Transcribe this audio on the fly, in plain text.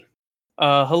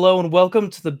Hello and welcome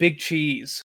to the Big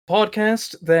Cheese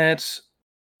podcast that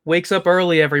wakes up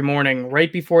early every morning,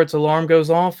 right before its alarm goes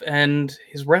off, and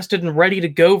is rested and ready to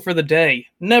go for the day.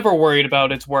 Never worried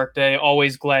about its workday,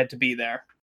 always glad to be there.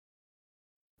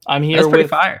 I'm here That's pretty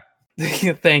with... fire.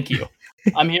 Thank you.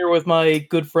 I'm here with my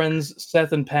good friends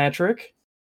Seth and Patrick.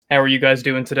 How are you guys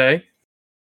doing today?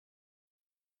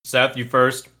 Seth, you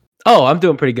first. Oh, I'm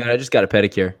doing pretty good. I just got a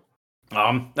pedicure.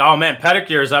 Oh man,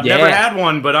 pedicures. I've never had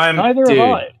one, but Neither have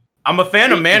I. I'm a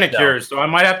fan of manicures, so I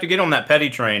might have to get on that pedi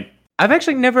train. I've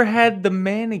actually never had the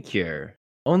manicure,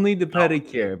 only the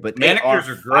pedicure. But manicures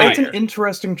are great. That's an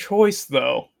interesting choice,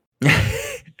 though.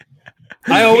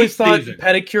 I always thought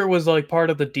pedicure was like part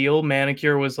of the deal.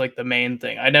 Manicure was like the main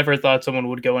thing. I never thought someone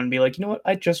would go and be like, you know what?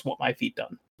 I just want my feet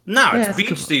done. No, it's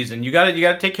beach season. You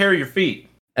gotta take care of your feet.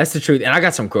 That's the truth. And I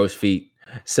got some gross feet,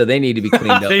 so they need to be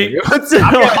cleaned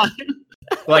up.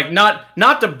 Like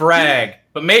not to brag,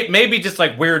 but maybe just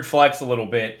like weird flex a little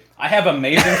bit. I have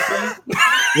amazing feet.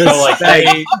 So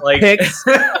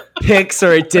pics,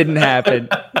 or it didn't happen.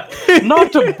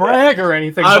 Not to brag or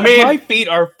anything. I mean, my feet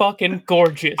are fucking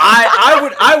gorgeous.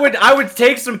 I would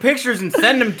take some pictures and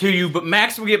send them to you, but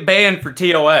Max will get banned for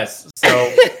TOS.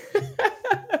 So,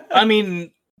 I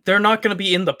mean, they're not going to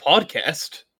be in the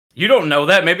podcast. You don't know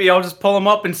that. Maybe I'll just pull them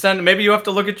up and send. Maybe you have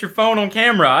to look at your phone on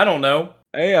camera. I don't know.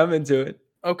 Hey, I'm into it.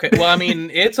 Okay, well, I mean,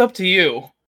 it's up to you.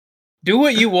 Do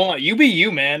what you want. You be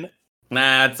you, man.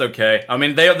 Nah, it's okay. I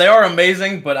mean, they are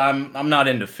amazing, but I'm not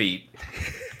into feet.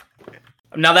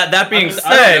 Now that being said,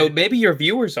 I don't know, maybe your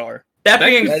viewers are. That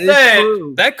being said,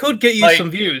 that could get you some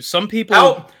views. Some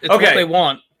people, it's what they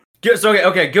want.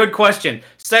 Okay, good question.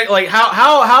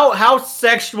 How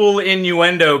sexual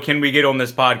innuendo can we get on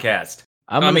this podcast?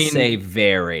 I'm gonna say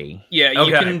very. Yeah,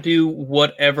 you can do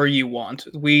whatever you want.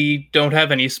 We don't have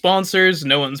any sponsors.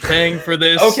 No one's paying for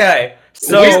this. Okay,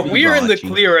 so we're in the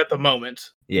clear at the moment.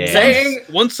 Yeah.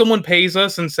 Once someone pays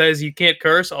us and says you can't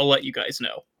curse, I'll let you guys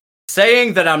know.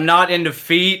 Saying that I'm not into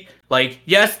feet,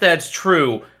 yes, that's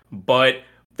true, but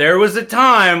there was a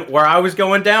time where I was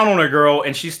going down on a girl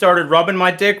and she started rubbing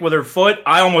my dick with her foot.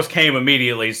 I almost came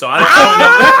immediately, so I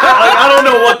don't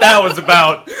know what that was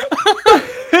about.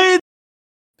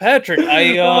 Patrick,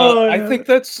 I think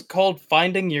that's called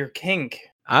finding your kink.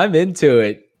 I'm into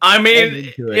it. I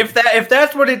mean, if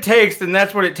that's what it takes, then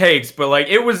that's what it takes. But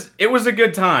it was a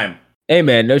good time. Hey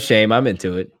man, no shame. I'm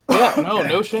into it. Yeah,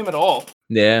 no shame at all.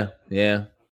 Yeah. That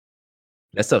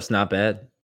stuff's not bad.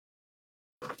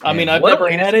 I mean, I've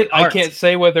never had it. I can't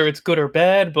say whether it's good or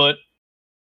bad, but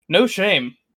no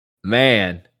shame.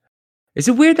 Man, is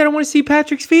it weird that I want to see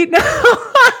Patrick's feet now?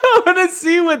 I want to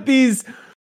see what these.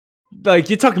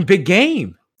 You're talking big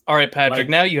game. All right, Patrick.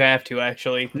 Now you have to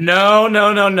actually. No. I'm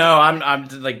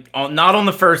not on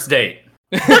the first date.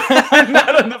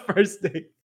 Not on the first date.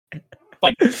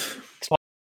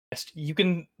 You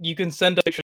can send a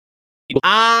picture.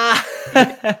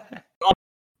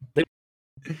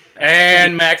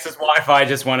 And Max's Wi-Fi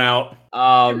just went out.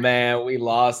 Oh man, we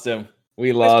lost him.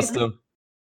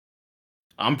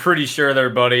 I'm pretty sure there,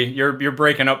 buddy. You're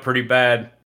breaking up pretty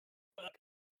bad.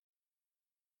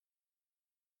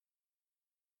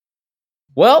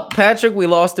 Well, Patrick, we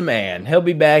lost a man. He'll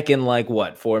be back in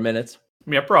 4 minutes?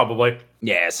 Yeah, probably.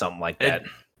 Yeah, something like that.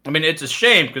 It's a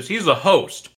shame because he's the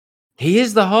host. He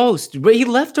is the host, but he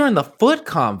left during the foot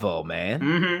convo, man.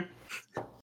 Mm-hmm.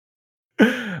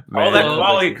 All that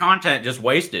quality content just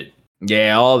wasted.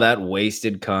 Yeah, all that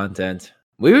wasted content.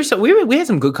 We had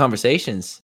some good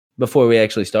conversations before we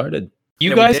actually started.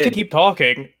 You guys can keep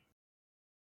talking.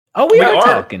 Oh, we are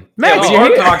talking. Max, we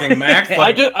are talking, Max.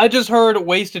 I just heard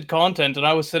wasted content, and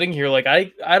I was sitting here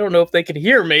I don't know if they could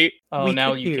hear me. Oh,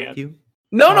 now you can.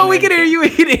 No, we can hear you.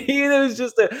 It was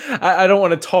just I don't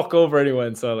want to talk over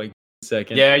anyone, so a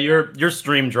second. Yeah, your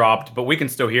stream dropped, but we can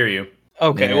still hear you.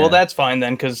 Okay, well that's fine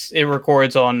then, because it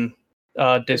records on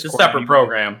Discord. It's a separate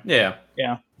program. Yeah.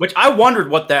 Which I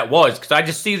wondered what that was, because I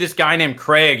just see this guy named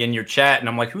Craig in your chat, and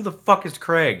I'm like, who the fuck is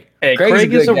Craig? Hey,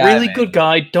 Craig is a really good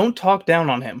guy. Don't talk down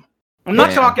on him. I'm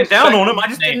not talking down on him. I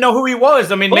just didn't know who he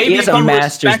was. I mean, maybe he has a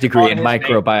master's degree in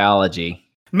microbiology.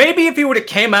 Maybe if he would have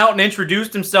came out and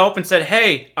introduced himself and said,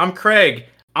 "Hey, I'm Craig.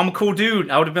 I'm a cool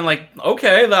dude," I would have been like,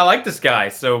 "Okay, I like this guy."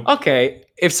 So okay,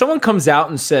 if someone comes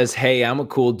out and says, "Hey, I'm a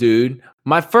cool dude,"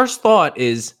 my first thought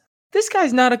is, "This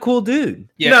guy's not a cool dude."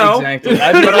 Yeah, exactly.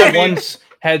 I've once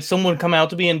had someone come out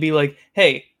to me and be like,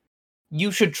 "Hey,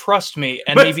 you should trust me,"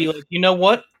 and me be like, "You know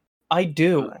what? I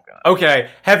do." Okay.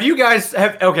 Have you guys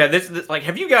have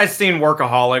you guys seen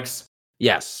Workaholics?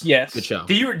 Yes. Yes. Good show.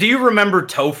 Do you remember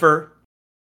Topher?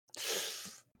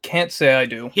 Can't say I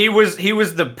do. He was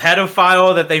the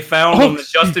pedophile that they found on the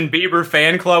Justin Bieber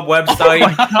fan club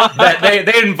website that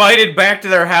they invited back to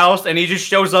their house, and he just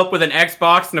shows up with an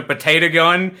Xbox and a potato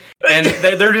gun, and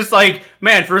they're just like,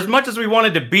 man, for as much as we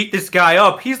wanted to beat this guy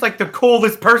up, he's like the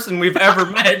coolest person we've ever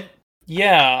met.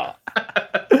 Yeah.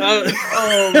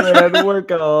 Oh man,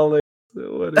 workaholic.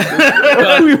 What is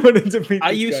this? We wanted to beat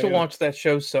I this used to guy up. watch that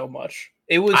show so much.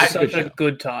 It was such a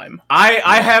good time.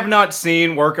 I have not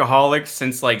seen Workaholics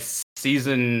since like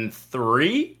season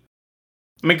 3.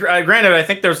 I mean, granted, I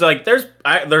think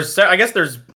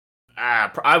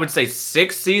I would say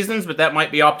 6 seasons, but that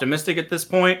might be optimistic at this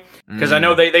point because I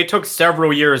know they took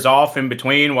several years off in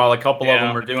between while a couple of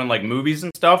them were doing like movies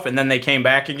and stuff, and then they came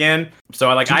back again. So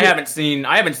I haven't seen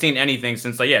anything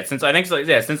since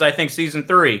I think season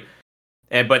 3.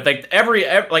 But like every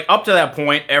up to that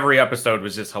point, every episode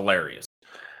was just hilarious.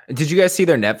 Did you guys see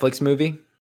their Netflix movie?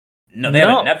 No, they have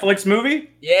a Netflix movie?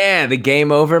 Yeah, the Game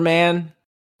Over Man.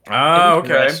 Oh,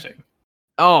 okay.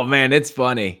 Oh man, it's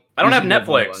funny. I don't have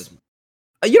Netflix.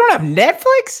 You don't have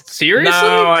Netflix? Seriously?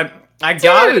 No, I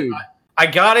got it. I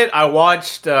got it. I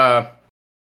watched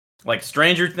like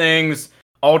Stranger Things,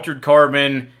 Altered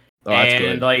Carbon,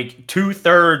 and like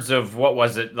 2/3 of what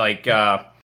was it like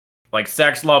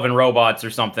Sex, Love, and Robots or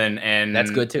something. And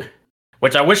that's good too.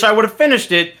 Which I wish I would have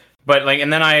finished it, but like,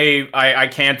 and then I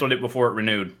canceled it before it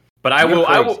renewed. But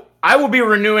I will be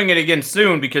renewing it again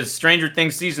soon because Stranger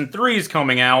Things season 3 is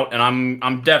coming out, and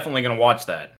I'm definitely gonna watch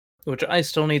that. Which I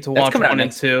still need to watch 1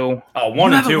 and 2. Oh,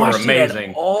 1 and 2 are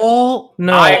amazing. Oh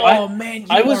no! Man,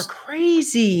 you are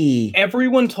crazy.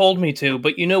 Everyone told me to,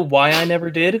 but you know why I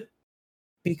never did?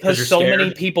 Because so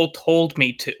many people told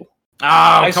me to.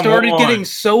 I started getting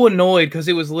so annoyed because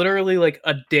it was literally like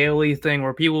a daily thing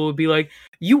where people would be like,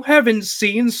 "You haven't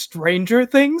seen Stranger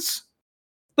Things?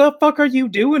 The fuck are you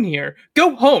doing here?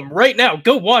 Go home right now.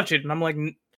 Go watch it." And I'm like,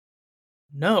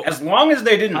 "No." As long as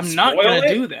they didn't, I'm not gonna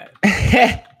do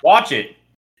that. Watch it.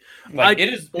 Like, it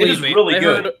is really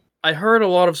good. I heard a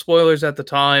lot of spoilers at the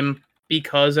time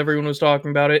because everyone was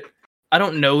talking about it. I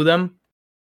don't know them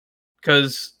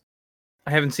because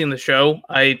I haven't seen the show.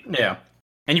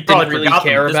 And you probably didn't really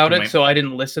care about it, so I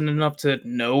didn't listen enough to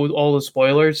know all the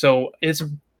spoilers. So it's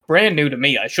brand new to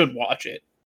me. I should watch it.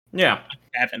 Yeah, I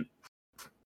haven't.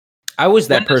 I was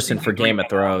that person for Game of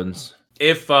Thrones.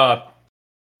 If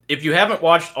you haven't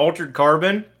watched Altered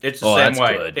Carbon, it's the same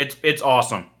way. Good. It's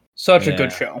awesome. Such a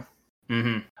good show.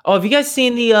 Mm-hmm. Oh, have you guys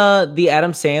seen the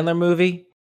Adam Sandler movie?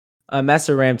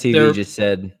 Master Ram TV just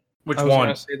said. Which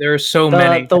one? There are so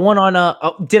many. The one on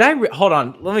hold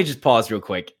on? Let me just pause real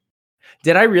quick.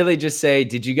 Did I really just say?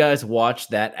 Did you guys watch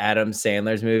that Adam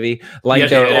Sandler's movie? Like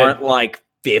there aren't like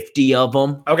 50 of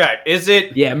them. Okay, is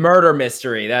it? Yeah, Murder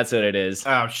Mystery. That's what it is.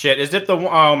 Oh shit! Is it the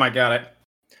one? Oh my god!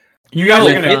 You guys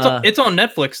are gonna. It's on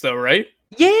Netflix though, right?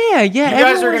 Yeah. You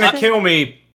guys are gonna kill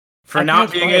me for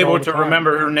not being able to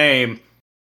remember her name,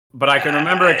 but I can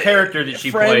remember a character that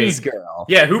she Friends played. Girl.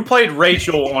 Yeah, who played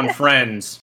Rachel on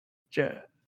Friends?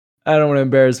 I don't want to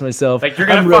embarrass myself. Like you're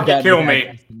gonna fucking kill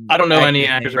me. I don't know any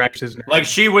actors. Like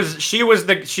she was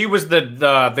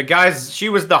the guys. She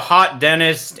was the hot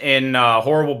dentist in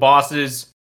Horrible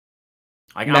Bosses.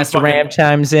 Master Ram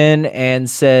chimes in and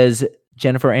says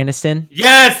Jennifer Aniston.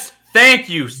 Yes, thank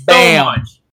you so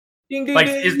much. Like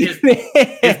is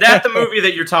that the movie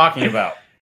that you're talking about?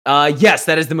 Yes,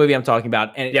 that is the movie I'm talking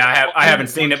about. And yeah, I haven't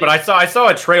seen it, but I saw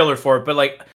a trailer for it. But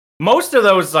like most of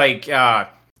those like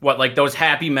those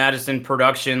Happy Madison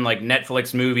production like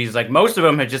Netflix movies, like most of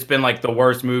them have just been like the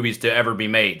worst movies to ever be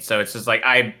made. So it's just like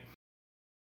I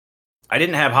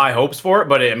didn't have high hopes for it,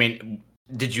 but I mean,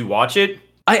 did you watch it?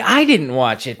 I didn't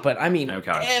watch it, but I mean,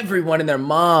 everyone and their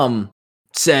mom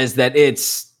says that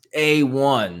it's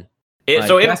A1.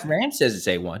 Master Ram says it's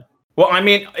A1. Well, I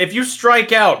mean, if you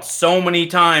strike out so many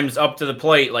times up to the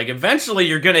plate, like eventually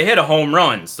you're gonna hit a home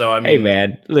run. So I mean, hey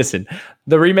man, listen,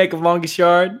 the remake of Longest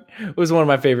Yard was one of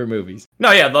my favorite movies.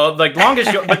 No, yeah, the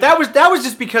Longest Yard, but that was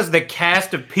just because the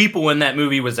cast of people in that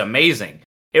movie was amazing.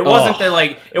 It wasn't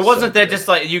just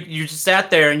like you just sat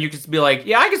there and you could be like,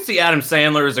 yeah, I could see Adam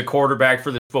Sandler as a quarterback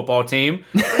for the football team.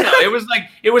 No, it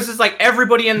was just like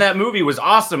everybody in that movie was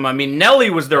awesome. I mean, Nelly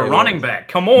was their running back.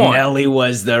 Come on, Nelly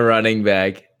was the running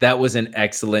back. That was an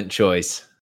excellent choice.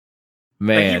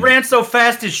 Man, like, he ran so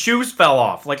fast his shoes fell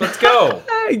off. Like, let's go.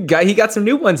 He got some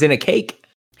new ones in a cake.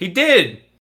 He did.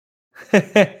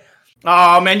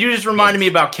 Oh man, you just reminded me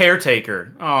about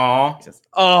Caretaker.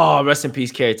 Oh, rest in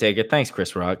peace, Caretaker. Thanks,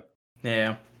 Chris Rock.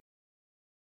 Yeah.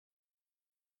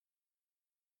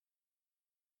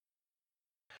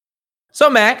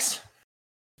 So Max,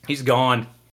 he's gone.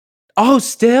 Oh,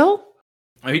 still?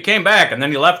 He came back and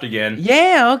then he left again.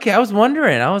 Yeah, okay. I was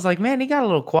wondering. I was like, man, he got a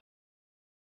little quiet.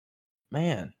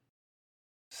 Man.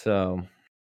 So,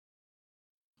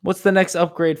 what's the next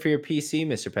upgrade for your PC,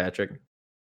 Mr. Patrick?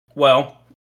 Well,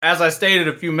 as I stated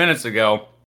a few minutes ago,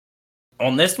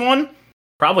 on this one,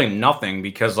 probably nothing,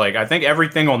 because like I think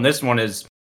everything on this one is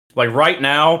like right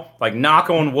now, like knock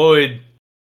on wood,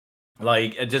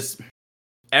 like it just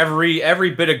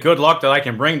every bit of good luck that I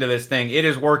can bring to this thing, it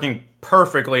is working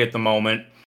perfectly at the moment.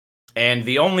 And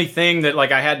the only thing that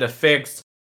like I had to fix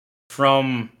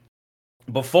from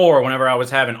before, whenever I was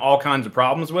having all kinds of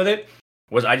problems with it,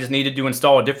 was I just needed to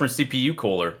install a different CPU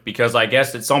cooler, because I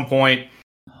guess at some point,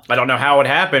 I don't know how it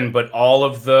happened, but all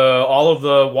of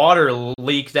the water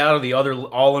leaked out of the other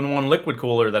all-in-one liquid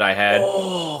cooler that I had.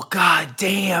 Oh, god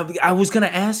damn. I was going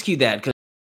to ask you that because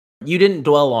you didn't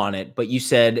dwell on it, but you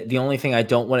said the only thing I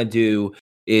don't want to do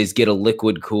is get a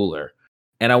liquid cooler.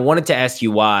 And I wanted to ask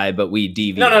you why, but we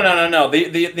deviated. No.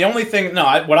 The only thing,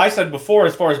 what I said before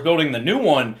as far as building the new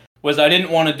one was I didn't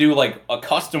want to do like a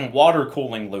custom water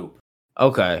cooling loop.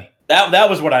 Okay. That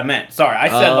was what I meant. Sorry, I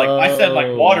said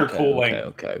like water cooling.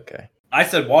 Okay. I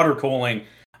said water cooling.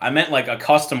 I meant like a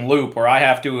custom loop where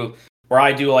I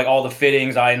do like all the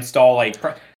fittings. I install like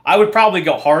I would probably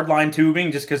go hardline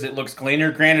tubing just because it looks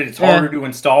cleaner. Granted, it's harder to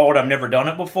install it. I've never done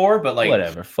it before, but like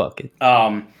whatever, fuck it.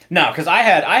 No, because I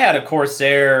had a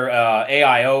Corsair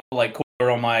AIO like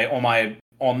cooler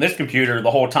on this computer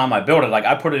the whole time I built it. Like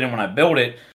I put it in when I built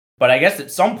it, but I guess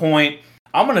at some point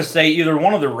I'm gonna say either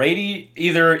one of the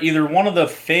either one of the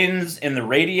fins in the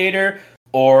radiator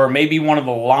or maybe one of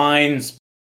the lines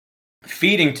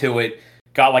feeding to it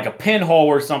got like a pinhole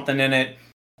or something in it,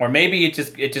 or maybe it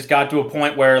just got to a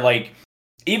point where like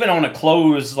even on a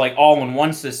closed like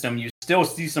all-in-one system you still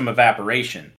see some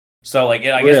evaporation. So like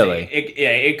I guess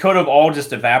it could have all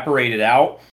just evaporated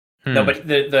out. No, but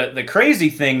the crazy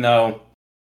thing though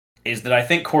is that I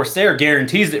think Corsair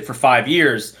guarantees it for 5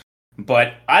 years,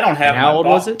 but I don't have. And how old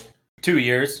was it? 2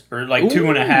 years or like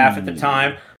 2.5 at the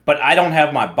time. But I don't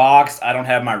have my box. I don't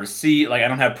have my receipt. Like I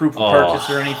don't have proof of purchase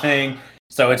or anything.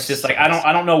 So it's just like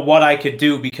I don't know what I could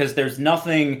do because there's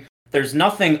nothing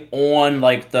on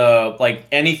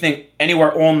anything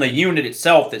anywhere on the unit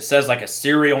itself that says like a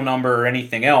serial number or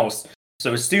anything else.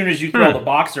 So as soon as you throw the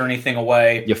box or anything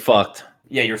away, you're fucked.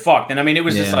 Yeah, you're fucked. And I mean, it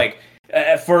was just like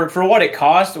for what it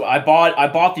cost. I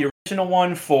bought the original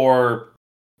one for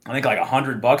I think like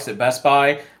 $100 at Best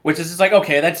Buy, which is just like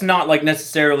okay, that's not like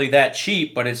necessarily that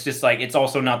cheap, but it's just like it's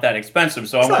also not that expensive.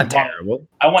 So I went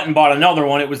and bought another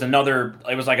one. It was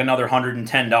like another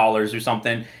 $110 or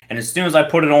something. And as soon as I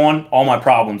put it on, all my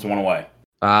problems went away.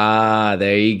 Ah,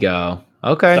 there you go.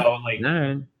 Okay. So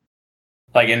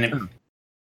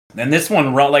and this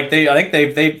one like I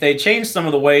think they changed some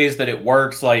of the ways that it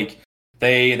works. Like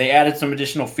they added some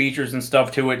additional features and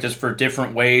stuff to it just for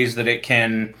different ways that it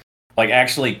can like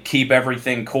actually keep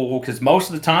everything cool, because most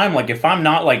of the time like if I'm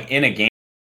not like in a game,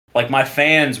 like my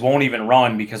fans won't even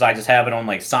run because I just have it on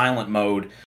like silent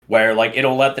mode where like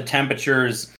it'll let the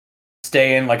temperatures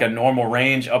stay in like a normal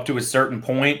range up to a certain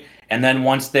point, and then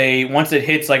once it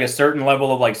hits like a certain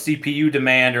level of like CPU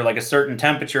demand or like a certain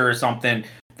temperature or something,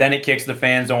 then it kicks the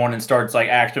fans on and starts like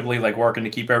actively like working to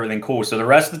keep everything cool. So the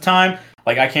rest of the time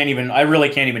like I really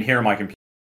can't even hear my computer.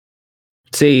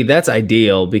 See, that's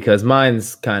ideal because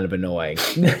mine's kind of annoying.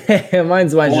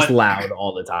 mine's just loud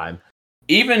all the time.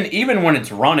 Even when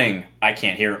it's running, I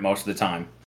can't hear it most of the time.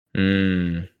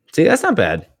 See, that's not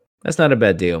bad. That's not a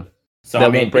bad deal. So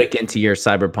that won't break into your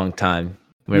cyberpunk time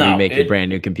when we make a brand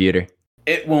new computer.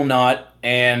 It will not.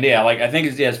 And yeah, like I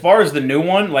think as far as the new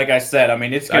one, like I said, I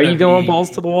mean, it's gonna Are you going balls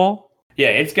to the wall?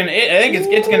 Yeah, I think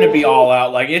it's gonna be all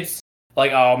out. Like it's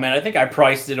like, oh man, I think I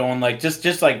priced it on like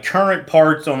just like current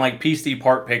parts on like PC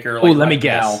Part Picker. Like, let me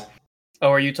guess. Oh,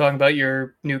 are you talking about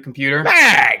your new computer?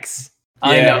 Max!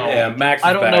 I know. Yeah, Max.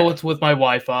 I don't know what's with my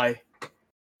Wi-Fi.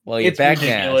 Well, you're back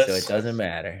now, so it doesn't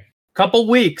matter. Couple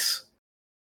weeks.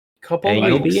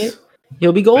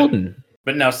 You'll be golden.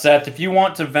 But now, Seth, if you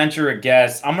want to venture a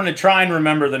guess, I'm gonna try and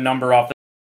remember the number off the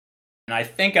and I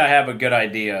think I have a good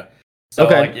idea. So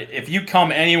like if you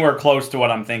come anywhere close to what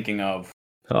I'm thinking of.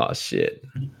 Oh shit!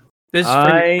 This is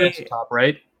for your desktop,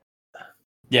 right?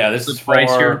 Yeah, this is for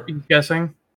price you're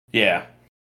guessing. Yeah,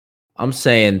 I'm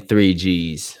saying 3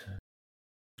 Gs.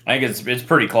 I think it's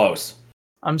pretty close.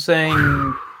 I'm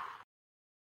saying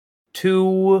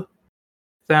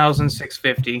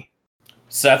 2,650.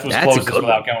 Seth was closest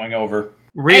without going over.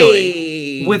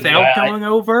 Really? Hey! Without going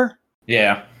over?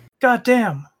 Yeah. God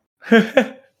damn.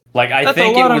 Like I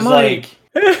think it was like.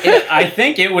 I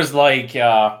think it was like.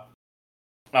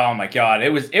 Oh my god!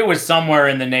 It was somewhere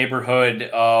in the neighborhood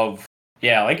of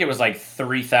Yeah, like it was like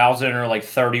 3,000 or like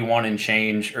 31 and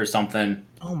change or something.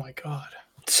 Oh my god.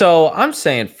 So I'm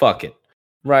saying fuck it,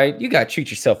 right? You gotta treat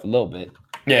yourself a little bit.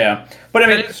 Yeah, but I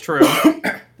mean, That is true.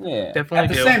 Yeah, Definitely at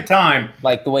the same time,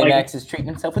 like the way Like- Max is treating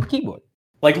himself with the keyboard.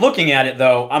 like looking at it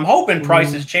though, I'm hoping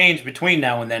prices change between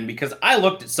now and then because I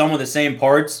looked at some of the same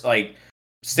parts like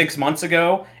 6 months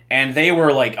ago and they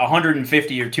were like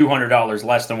 $150 or $200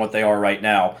 less than what they are right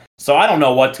now. So I don't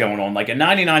know what's going on. Like a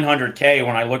 9900K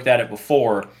when I looked at it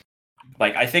before,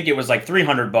 like I think it was like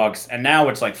 $300 and now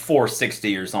it's like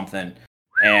 $460 or something.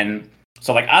 And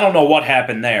so like I don't know what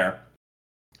happened there.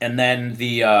 And then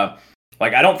the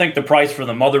like I don't think the price for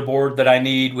the motherboard that I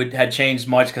need had changed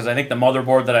much because I think the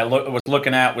motherboard that I was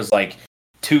looking at was like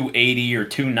 $280 or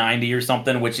 $290 or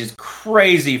something, which is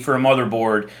crazy for a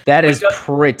motherboard. That is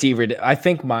pretty ridiculous. I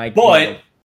think my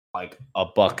like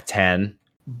 $110.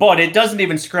 But it doesn't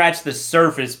even scratch the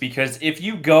surface because if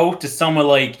you go to someone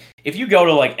like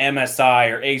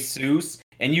MSI or Asus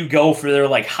and you go for their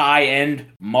like high end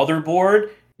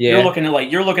motherboard, you're looking at like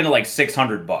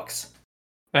 $600.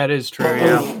 That is true,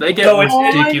 yeah. They get So it's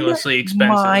ridiculously expensive.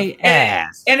 My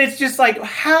ass. And it's just like,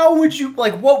 how would you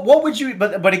like what would you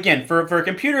but again, for a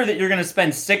computer that you're gonna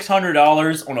spend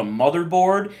 $600 on a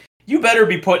motherboard, you better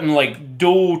be putting like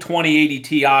dual 2080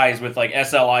 Ti's with like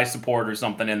SLI support or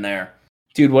something in there.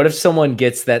 Dude, what if someone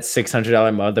gets that $600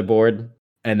 motherboard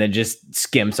and then just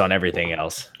skimps on everything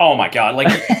else? Oh my god, like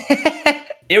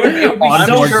it would be I'm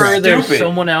so sure there's stupid.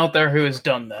 someone out there who has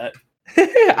done that.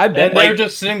 I bet. And they're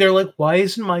just sitting there like, why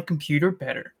isn't my computer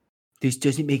better? This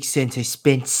doesn't make sense. I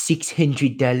spent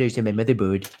 $600 on my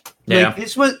motherboard. Yeah. Like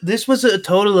this was a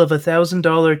total of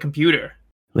 $1,000 computer.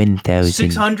 1,000.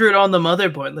 600 on the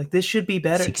motherboard. Like this should be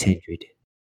better. 600.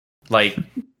 Like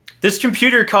this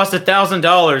computer cost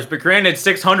 $1,000, but granted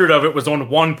 600 of it was on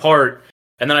one part,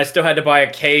 and then I still had to buy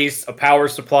a case, a power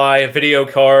supply, a video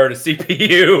card, a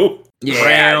CPU,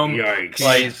 RAM. Yikes.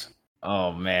 Like,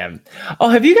 Oh man. Oh,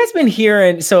 have you guys been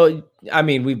hearing? So, I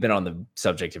mean, we've been on the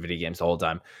subject of video games the whole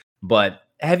time, but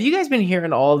have you guys been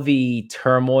hearing all the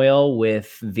turmoil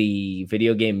with the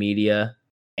video game media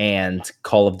and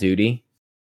Call of Duty?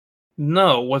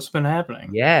 No, what's been happening?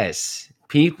 Yes.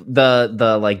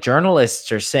 The like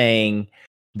journalists are saying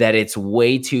that it's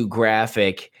way too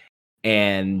graphic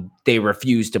and they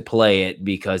refuse to play it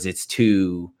because it's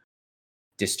too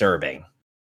disturbing.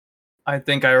 I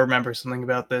think I remember something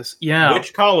about this. Yeah.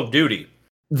 which Call of Duty?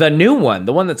 The new one,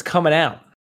 the one that's coming out.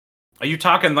 Are you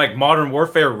talking like Modern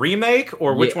Warfare remake,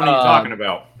 or which one are you talking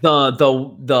about?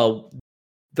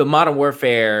 The Modern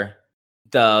Warfare,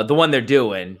 the one they're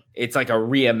doing, it's like a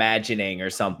reimagining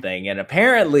or something, and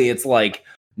apparently it's like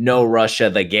No Russia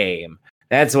the game.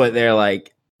 That's what they're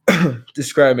like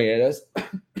describing it as.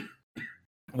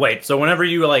 Wait, so whenever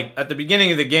you like at the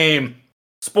beginning of the game,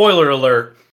 spoiler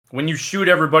alert, when you shoot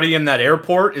everybody in that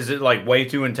airport, is it like way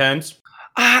too intense?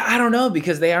 I don't know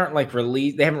because they aren't like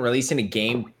released. They haven't released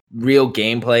any real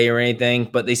gameplay or anything.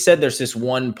 But they said there's this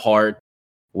one part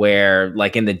where,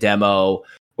 like in the demo,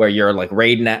 where you're like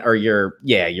raiding you're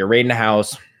raiding a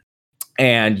house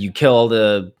and you kill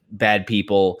the bad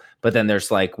people. But then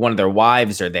there's like one of their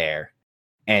wives are there,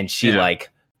 and she like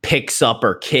picks up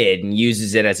her kid and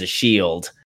uses it as a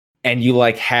shield, and you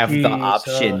like have the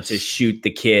option to shoot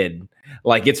the kid.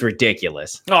 Like it's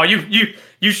ridiculous. Oh,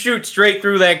 you shoot straight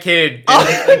through that kid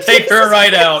and take her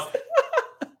right out.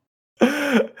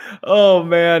 Oh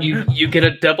man, You get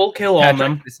a double kill on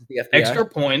them. This is the FBI. Extra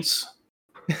points.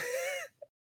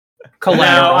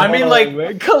 Collateral. I mean,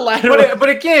 like collateral. But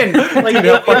again, like You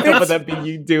know, fucked up it's- with that being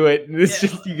you do it. And it's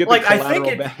just you get like, the I think collateral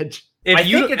it- badge. If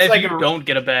you it's don't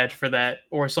get a badge for that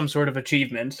or some sort of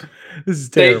achievement, This is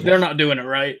terrible. they're not doing it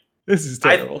right. This is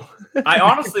terrible. I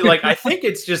honestly like. I think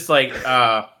it's just like.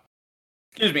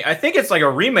 Excuse me. I think it's like a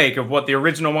remake of what the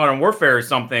original Modern Warfare or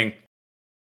something.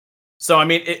 So I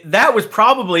mean, that was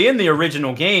probably in the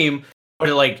original game, but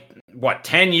like what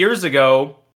 10 years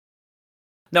ago.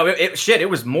 No, it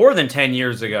was more than 10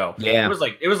 years ago. Yeah. It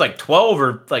was like 12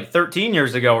 or like 13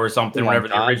 years ago or something. Whenever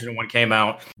the original one came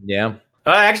out. Yeah.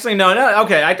 Actually, no.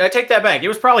 Okay, I take that back. It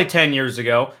was probably 10 years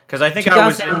ago because I think I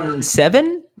was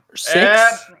 2007 or 6.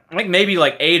 I think maybe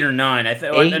like 8 or 9. I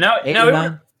think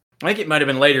I think it might have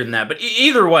been later than that. But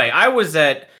either way, I was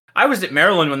at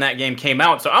Maryland when that game came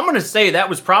out, so I'm gonna say that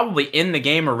was probably in the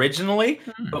game originally.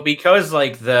 But because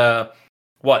like an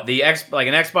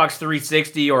Xbox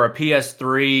 360 or a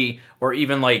PS3 or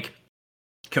even like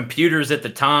computers at the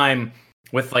time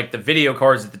with like the video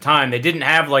cards at the time, they didn't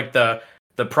have like the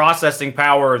processing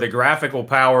power or the graphical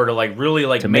power to like really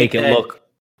like to make it look.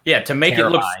 Yeah, to make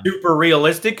terrifying. it look super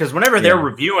realistic. Because whenever they're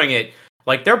reviewing it,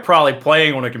 like they're probably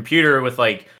playing on a computer with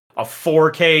like a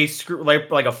 4K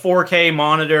like a 4K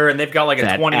monitor, and they've got like a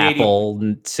That 2080 Apple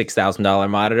 $6,000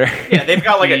 monitor. Yeah, they've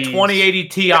got like a 2080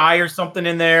 Ti or something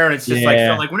in there, and it's just like,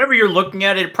 so like whenever you're looking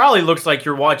at it, it probably looks like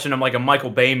you're watching like a Michael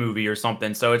Bay movie or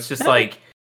something. So it's just like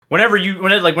whenever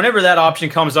that option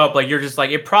comes up, like you're just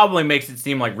like, it probably makes it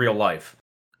seem like real life.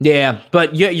 Yeah,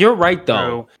 but you're right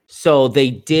though. So they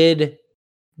did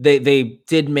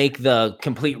make the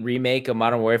complete remake of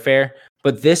Modern Warfare,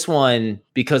 but this one,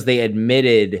 because they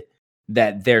admitted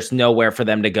that there's nowhere for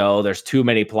them to go, there's too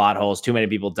many plot holes, too many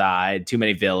people died, too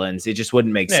many villains, it just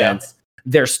wouldn't make sense.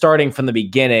 They're starting from the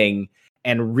beginning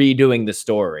and redoing the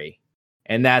story,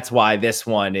 and that's why this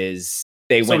one is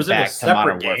went back to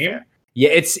Modern Warfare. Yeah,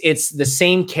 it's the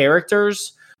same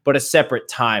characters, but a separate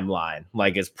timeline,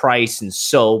 like it's Price and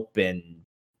Soap and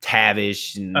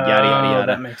Tavish and yada yada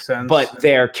yada. That makes sense. But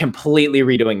they're completely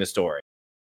redoing the story,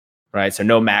 right? So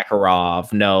no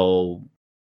Makarov, no,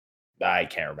 I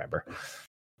can't remember.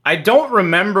 I don't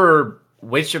remember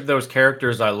which of those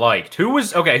characters I liked. Who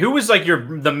was like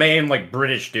the main like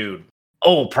British dude?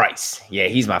 Oh, Price. Yeah,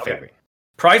 he's my favorite.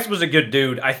 Price was a good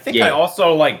dude. I think I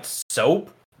also liked Soap,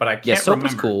 but I can't Soap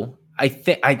remember. was cool. I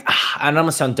think and I'm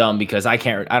gonna sound dumb because I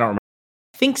don't remember.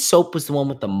 I think Soap was the one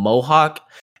with the mohawk,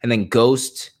 and then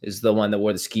Ghost is the one that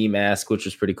wore the ski mask, which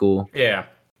was pretty cool. Yeah.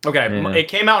 Okay. Yeah. It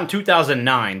came out in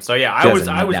 2009. So yeah, I was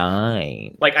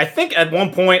like, I think at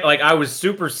one point, like I was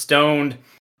super stoned,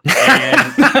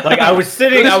 and like I was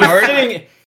sitting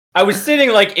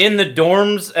like in the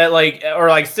dorms at like, or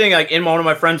like sitting like in one of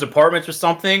my friends' apartments or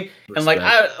something. Respect.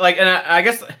 And I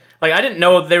guess like I didn't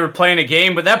know they were playing a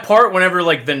game, but that part whenever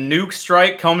like the nuke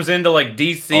strike comes into like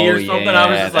DC or something, I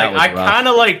was just like, I kind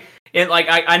of like it, like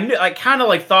I kind of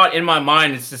like thought in my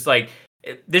mind, it's just like,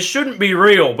 this shouldn't be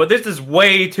real, but this is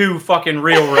way too fucking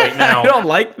real right now. I don't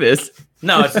like this.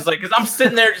 No, it's just like, because I'm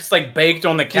sitting there just like baked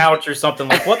on the couch or something.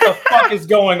 Like, what the fuck is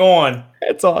going on?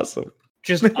 That's awesome.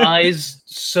 Just eyes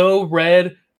so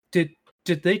red. Did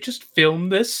they just film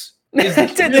this?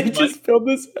 Did they just film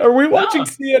this? Are we watching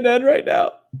CNN right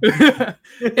now?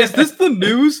 Is this the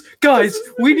news? Guys,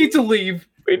 we need to leave.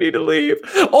 We need to leave.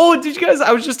 Oh, did you guys?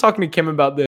 I was just talking to Kim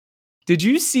about this. Did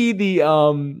you see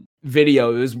the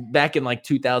video? It was back in like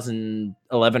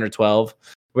 2011 or 12,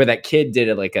 where that kid did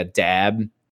it like a dab,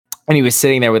 and he was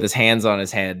sitting there with his hands on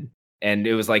his head, and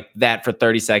it was like that for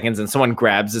 30 seconds, and someone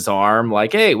grabs his arm,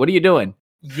 like, "Hey, what are you doing?"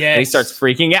 Yes. And he starts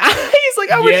freaking out. He's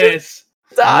like, "I was just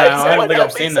died. No, I don't think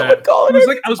I've seen that. I was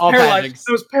like, I was paralyzed.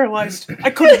 I was paralyzed. I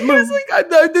couldn't move.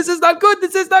 Like, this is not good.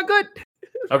 This is not good.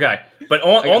 Okay, but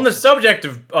on the subject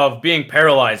of being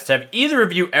paralyzed, have either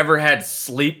of you ever had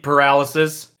sleep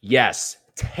paralysis? Yes.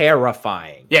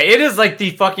 Terrifying. Yeah, it is like the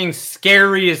fucking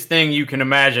scariest thing you can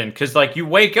imagine, because like you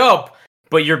wake up,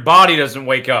 but your body doesn't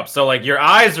wake up. So like your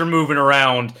eyes are moving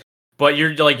around, but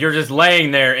you're just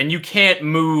laying there and you can't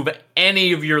move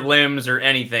any of your limbs or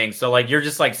anything. So like you're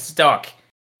just like stuck.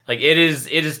 Like it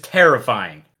is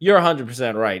terrifying. You're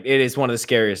 100% right. It is one of the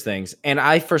scariest things. And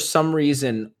I, for some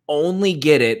reason, only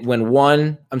get it when,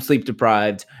 one, I'm sleep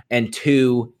deprived, and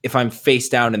two, if I'm face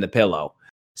down in the pillow.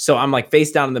 So I'm like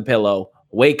face down in the pillow,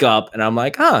 wake up, and I'm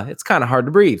like, it's kind of hard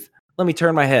to breathe. Let me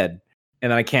turn my head.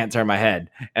 And then I can't turn my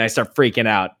head. And I start freaking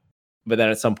out. But then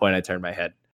at some point I turn my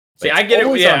head. See, I get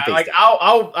it. Yeah, like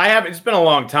I have. It's been a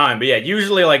long time, but yeah,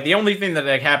 usually like the only thing that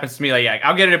like happens to me, like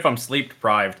I'll get it if I'm sleep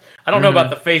deprived. I don't know about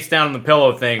the face down in the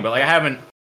pillow thing, but like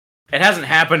it hasn't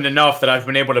happened enough that I've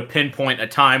been able to pinpoint a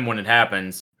time when it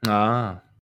happens. I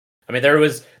mean, there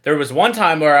was one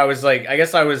time where I was like, I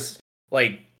guess I was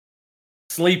like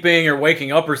sleeping or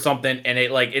waking up or something, and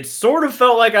it sort of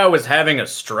felt like I was having a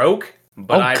stroke.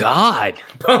 But God!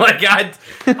 But like I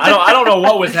don't know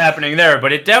what was happening there,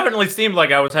 but it definitely seemed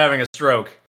like I was having a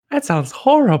stroke. That sounds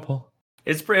horrible.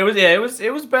 It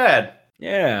was bad.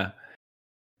 Yeah.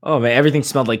 Oh man, everything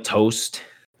smelled like toast.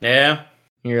 Yeah.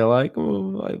 You're like, the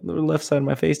left side of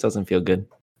my face doesn't feel good.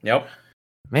 Yep.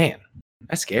 Man,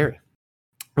 that's scary.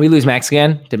 We lose Max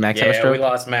again? Did Max have a stroke? Yeah, we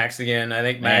lost Max again. I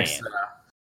think Max.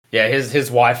 His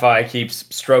Wi-Fi keeps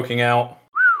stroking out.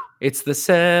 It's the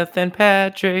Seth and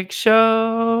Patrick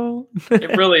show.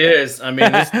 It really is. I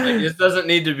mean, this doesn't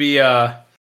need to be.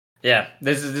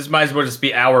 This might as well just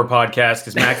be our podcast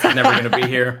because Max is never going to be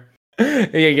here.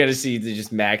 You got to see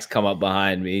just Max come up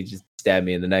behind me, just stab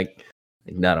me in the neck.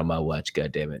 Like, not on my watch,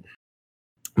 goddammit.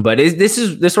 But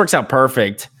this works out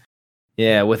perfect.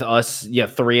 Yeah, with us,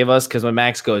 three of us, because when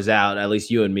Max goes out, at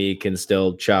least you and me can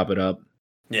still chop it up.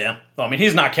 Yeah. Well, I mean,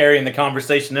 he's not carrying the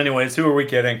conversation anyways. Who are we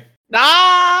kidding?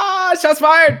 Shots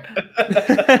fired.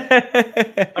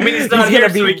 I mean, he's not here,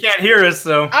 so he can't hear us,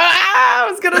 so. I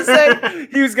was going to say,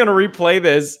 he was going to replay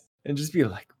this and just be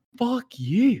like, fuck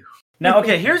you. Now,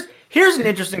 okay, here's an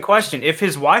interesting question. If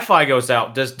his Wi-Fi goes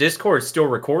out, does Discord still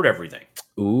record everything?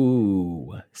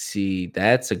 Ooh, see,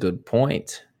 that's a good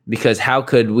point. Because how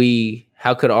could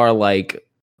our like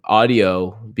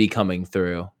audio be coming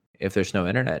through if there's no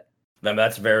internet? Then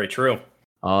that's very true.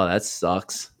 Oh, that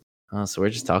sucks. Oh, so we're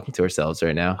just talking to ourselves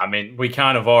right now. I mean, we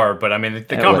kind of are, but I mean,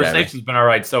 the conversation's been all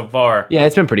right so far. Yeah,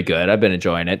 it's been pretty good. I've been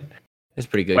enjoying it. It's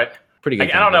pretty good. But, pretty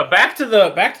good. I don't know. Back to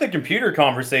the computer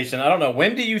conversation. I don't know.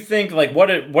 When do you think like what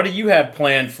do you have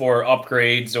planned for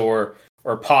upgrades or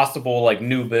possible like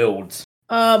new builds?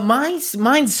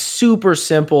 Mine's super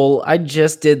simple. I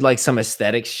just did like some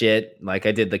aesthetic shit. Like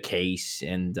I did the case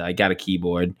and I got a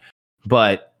keyboard,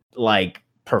 but like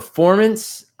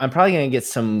performance, I'm probably gonna get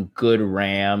some good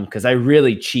RAM because I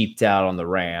really cheaped out on the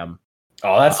RAM.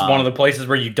 Oh, that's one of the places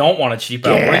where you don't want to cheap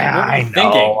out. Yeah, what are you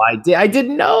I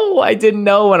know. I didn't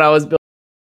know when I was building.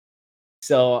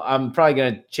 So I'm probably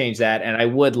gonna change that, and I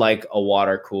would like a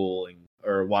water cooling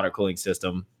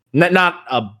system. Not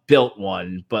a built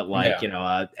one, but like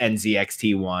a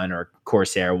NZXT one or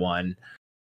Corsair one,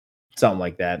 something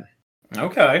like that.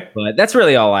 Okay, but that's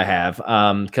really all I have.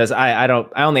 Because I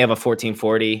only have a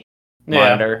 1440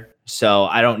 monitor, so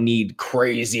I don't need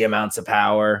crazy amounts of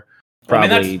power.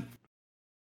 Probably. I mean,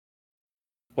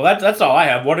 that's all I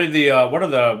have.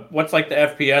 What's like the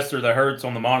FPS or the hertz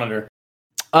on the monitor?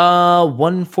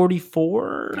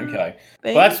 144. Okay,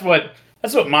 well,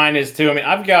 that's what mine is too. I mean,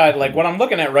 I've got like what I'm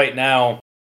looking at right now.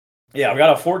 Yeah, I've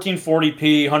got a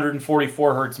 1440p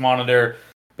 144 hertz monitor,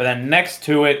 but then next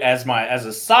to it as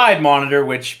a side monitor,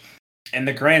 which in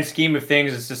the grand scheme of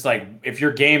things, it's just like if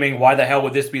you're gaming, why the hell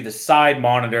would this be the side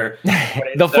monitor?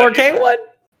 The 4K one?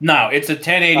 No, it's a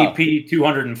 1080p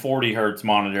 240 hertz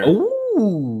monitor.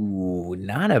 Ooh,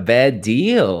 not a bad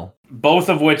deal. Both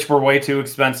of which were way too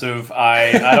expensive.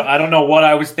 I don't know what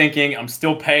I was thinking. I'm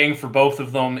still paying for both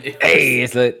of them. Hey,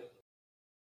 is it?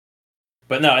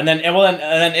 But no, and then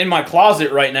in my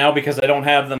closet right now because I don't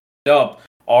have them up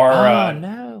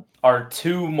are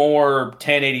two more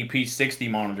 1080p 60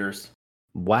 monitors.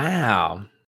 Wow,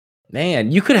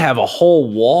 man, you could have a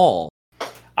whole wall.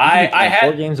 I had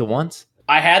 4 games at once.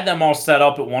 I had them all set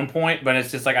up at one point, but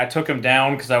it's just like I took them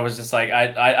down because I was just like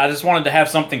I just wanted to have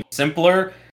something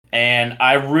simpler. And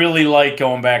I really like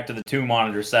going back to the 2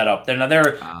 monitor setup.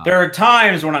 There are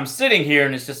times when I'm sitting here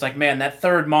and it's just like, man, that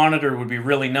third monitor would be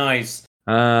really nice.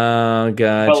 Gotcha.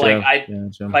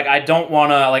 But I don't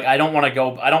want to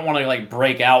like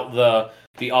break out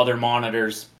the other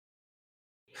monitors.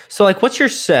 So like, what's your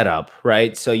setup,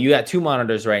 right? So you got 2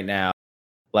 monitors right now.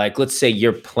 Like, let's say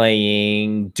you're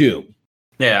playing Doom.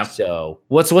 Yeah. So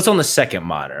what's on the second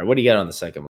monitor? What do you got on the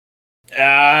second monitor?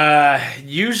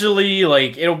 Usually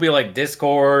like it'll be like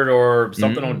Discord or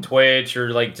something on Twitch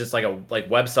or like just like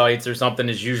websites or something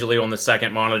is usually on the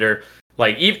second monitor.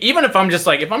 Like even if I'm just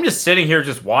sitting here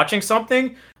just watching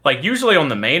something, like usually on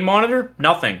the main monitor,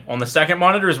 nothing. On the second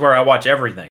monitor is where I watch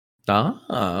everything.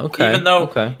 Ah, okay.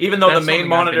 Even though the main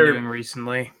monitor I've been doing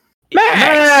recently.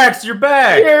 Max, you're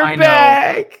back. You're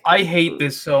back. I hate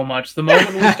this so much. The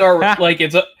moment we start like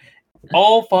it's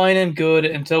all fine and good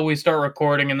until we start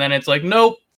recording, and then it's like,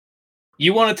 nope,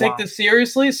 you want to take this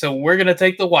seriously, so we're going to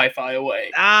take the Wi-Fi away.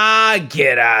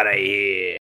 Get out of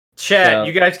here. Chat,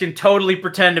 you guys can totally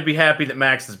pretend to be happy that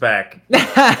Max is back.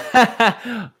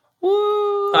 I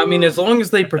mean, as long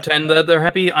as they pretend that they're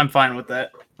happy, I'm fine with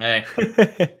that. Hey.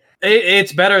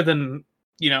 It's better than,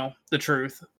 the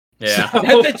truth. Yeah.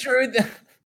 So, the truth.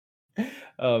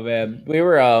 Oh, man. We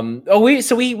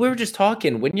were just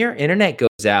talking. When your internet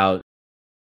goes out,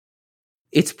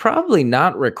 it's probably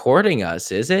not recording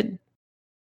us, is it?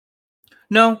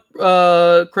 No,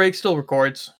 Craig still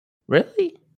records.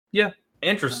 Really? Yeah.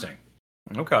 Interesting.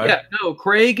 Okay. Yeah, no,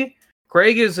 Craig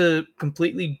is a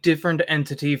completely different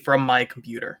entity from my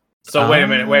computer. So wait a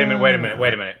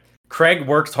minute. Craig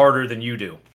works harder than you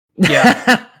do.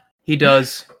 Yeah, he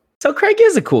does. So Craig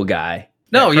is a cool guy.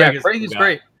 No, Craig is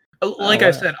great. Like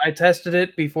I said, I tested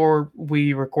it before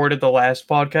we recorded the last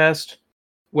podcast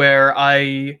where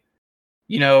I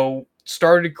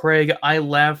started Craig, I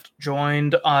left,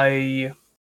 joined, I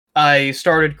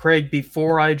started Craig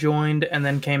before I joined and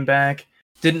then came back.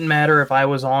 Didn't matter if I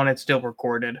was on, it still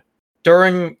recorded.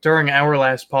 During our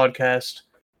last podcast,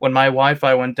 when my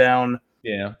Wi-Fi went down,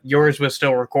 yours was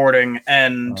still recording,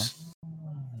 and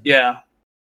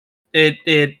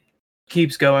it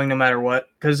keeps going no matter what,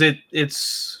 because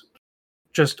it's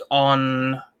just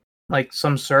on like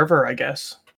some server, I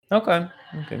guess. Okay.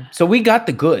 So we got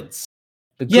the goods.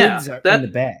 The goods are in the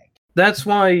bag. That's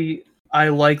why I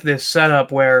like this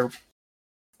setup where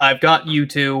I've got you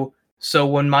two, so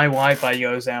when my Wi-Fi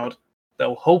goes out,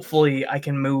 Though hopefully I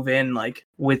can move in like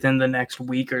within the next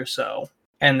week or so,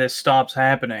 and this stops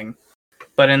happening.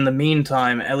 But in the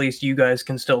meantime, at least you guys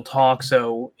can still talk,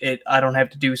 so I don't have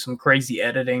to do some crazy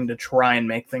editing to try and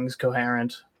make things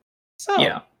coherent. So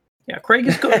yeah, Craig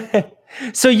is good.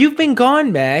 So you've been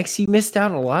gone, Max. You missed out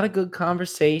on a lot of good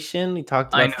conversation. We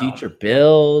talked about future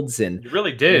builds, and you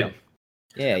really did.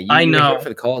 You I know. were here for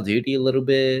the Call of Duty a little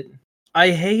bit. I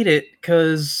hate it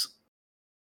because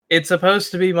it's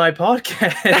supposed to be my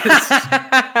podcast.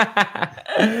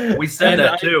 We said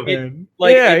that too. We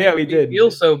did. I feel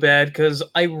so bad because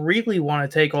I really want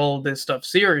to take all of this stuff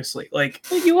seriously. Like,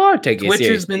 well, you are taking Twitch it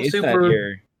seriously. has been It's super.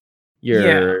 Not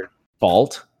your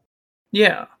fault.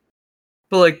 Yeah,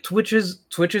 but like Twitch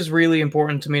is really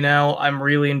important to me now. I'm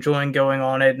really enjoying going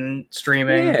on it and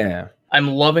streaming. Yeah, I'm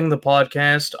loving the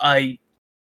podcast. I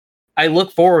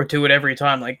look forward to it every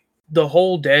time. Like the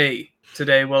whole day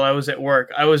today while I was at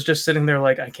work, I was just sitting there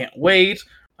like, I can't wait.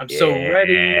 I'm so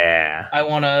ready. I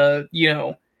want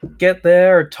to, get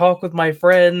there, talk with my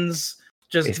friends,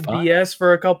 just BS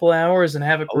for a couple hours and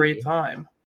have a great time.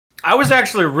 I was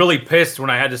actually really pissed when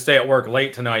I had to stay at work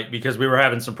late tonight because we were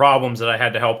having some problems that I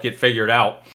had to help get figured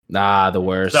out. Nah, the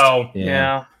worst. So,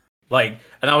 yeah. Like,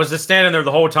 and I was just standing there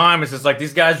the whole time. It's just like,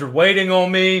 these guys are waiting on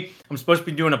me. I'm supposed to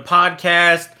be doing a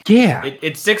podcast. Yeah.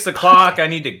 It's 6 o'clock. I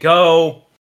need to go.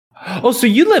 Oh, so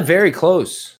you live very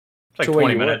close. It's like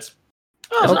 20 minutes.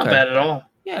 Oh, that's not bad at all.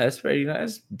 Yeah, that's very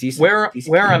nice. Decent.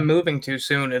 Where I'm moving to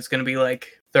soon, it's going to be like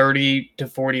 30 to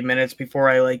 40 minutes before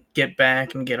I like get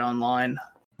back and get online.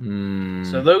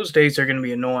 So those days are going to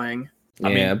be annoying. Yeah,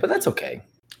 I mean, but that's okay.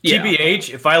 Yeah.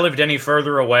 TBH, if I lived any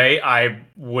further away, I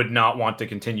would not want to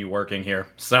continue working here.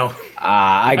 So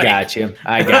I got you.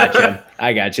 I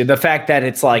got you. The fact that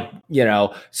it's like,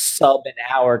 sub an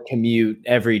hour commute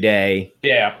every day.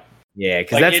 Yeah. Yeah,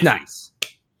 because that's nice.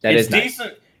 That is decent.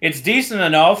 Nice. It's decent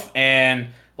enough, and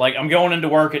like I'm going into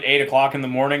work at 8 o'clock in the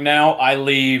morning now. I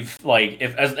leave like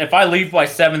if I leave by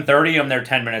 7:30, I'm there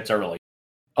 10 minutes early.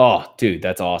 Oh, dude,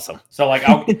 that's awesome. So like,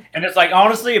 and it's like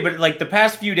honestly, but like the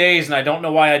past few days, and I don't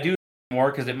know why I do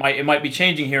anymore because it might be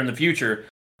changing here in the future.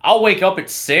 I'll wake up at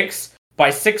 6.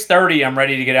 By 6:30, I'm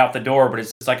ready to get out the door, but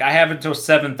it's like I have until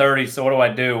 7:30. So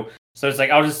what do? So it's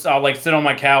like I'll like sit on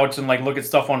my couch and like look at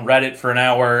stuff on Reddit for an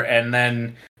hour, and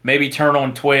then maybe turn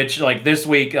on Twitch. Like this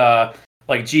week, like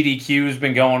GDQ's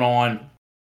been going on,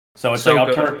 so it's so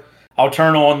like I'll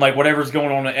turn on like whatever's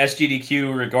going on at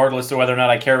SGDQ, regardless of whether or not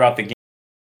I care about the game.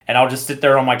 And I'll just sit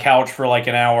there on my couch for like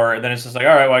an hour, and then it's just like,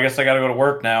 all right, well, I guess I got to go to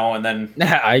work now, and then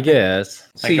I guess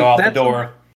I go out the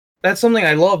door. That's something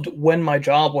I loved when my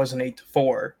job was an 8 to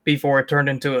 4 before it turned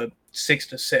into a 6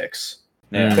 to 6.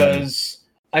 Yeah. Because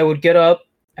I would get up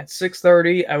at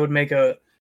 6:30, I would make a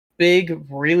big,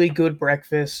 really good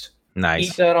breakfast,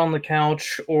 eat that on the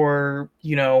couch, or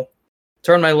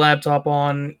turn my laptop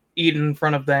on, eat in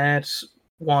front of that,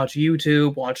 watch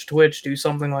YouTube, watch Twitch, do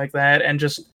something like that, and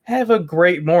just have a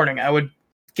great morning. I would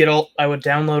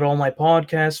download all my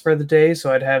podcasts for the day,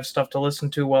 so I'd have stuff to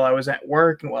listen to while I was at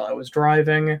work and while I was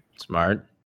driving. Smart.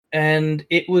 And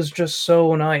it was just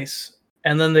so nice.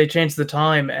 And then they changed the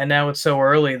time, and now it's so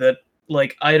early that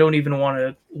like I don't even want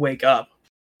to wake up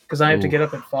because I have to get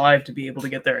up at 5 to be able to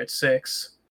get there at 6.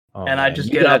 And I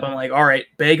just get up. I'm like, all right,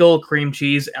 bagel, cream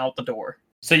cheese, out the door.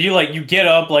 So you get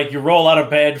up, like you roll out of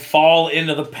bed, fall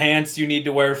into the pants you need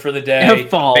to wear for the day,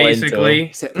 fall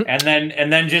basically, and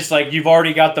then just like you've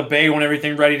already got the bagel and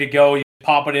everything ready to go. You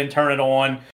pop it in, turn it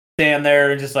on, stand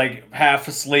there and just like half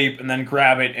asleep, and then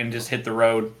grab it and just hit the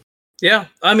road. Yeah,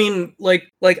 I mean, like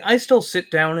I still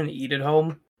sit down and eat at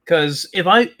home because if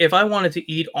I wanted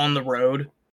to eat on the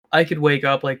road, I could wake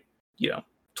up like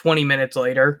 20 minutes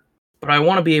later, but I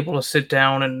want to be able to sit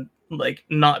down and like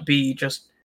not be just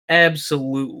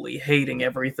absolutely hating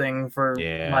everything for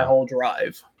my whole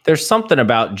drive. There's something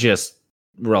about just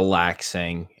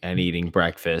relaxing and eating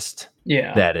breakfast.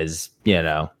 Yeah. That is,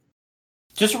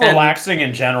 just relaxing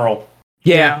in general.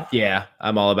 Yeah.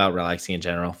 I'm all about relaxing in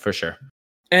general, for sure.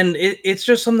 And it's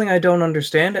just something I don't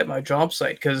understand at my job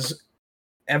site because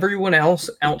everyone else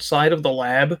outside of the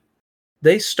lab,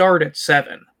 they start at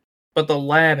 7, but the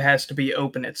lab has to be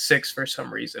open at 6 for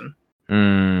some reason.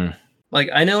 Like,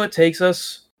 I know it takes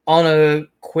us on a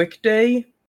quick day,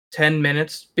 10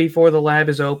 minutes before the lab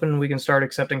is open, we can start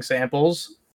accepting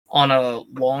samples. On a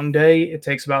long day, it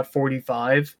takes about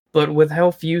 45. But with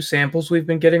how few samples we've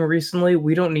been getting recently,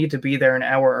 we don't need to be there an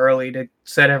hour early to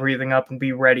set everything up and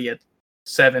be ready at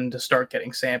 7 to start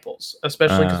getting samples.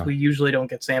 Especially because we usually don't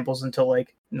get samples until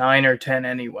like 9 or 10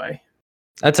 anyway.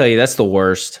 I tell you, that's the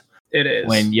worst. It is.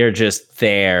 When you're just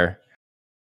there,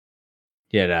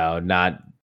 not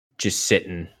just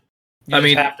sitting. You I just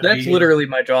mean, have to that's be- literally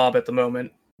my job at the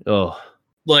moment. Oh,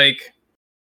 Like,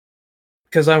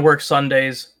 because I work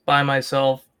Sundays by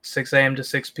myself, 6 a.m. to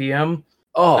 6 p.m.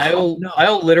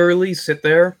 I'll literally sit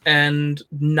there, and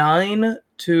 9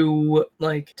 to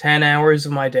like 10 hours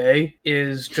of my day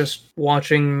is just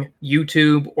watching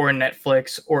YouTube or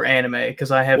Netflix or anime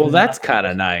because I have. Well, that's nothing kind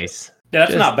of else. nice.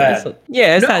 That's not bad.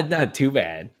 It's No. not too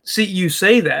bad. See, you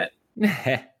say that,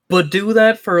 but do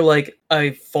that for like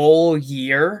a full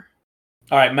year,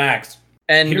 All right, Max.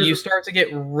 and Here's- you start to get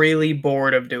really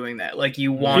bored of doing that. Like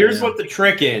you want. Here's what the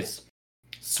trick is: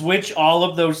 switch all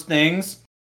of those things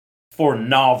for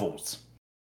novels.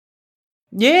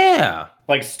 Yeah.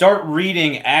 Like, start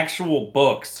reading actual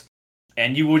books,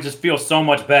 and you will just feel so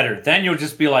much better. Then you'll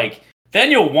just be like,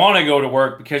 then you'll want to go to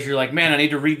work because you're like, man, I need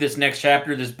to read this next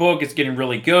chapter of this book. It's getting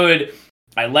really good.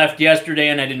 I left yesterday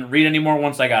and I didn't read anymore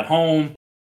once I got home.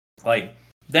 Like,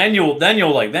 then you'll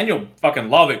fucking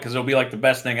love it because it'll be like the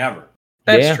best thing ever.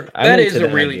 That's true. I'm That into is a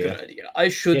that really idea. good idea. I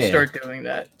should Yeah. start doing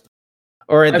that.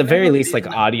 Or at I've the very never least, like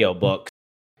seen that. audiobooks.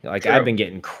 Like True. I've been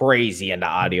getting crazy into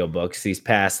audiobooks these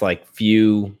past like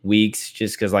few weeks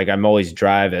just because like I'm always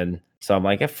driving. So I'm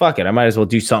like, fuck it. I might as well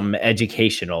do something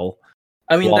educational.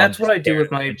 I mean, while I'm that's what I just do staring with at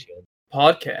the my windshield.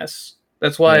 podcasts.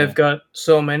 That's why Yeah. I've got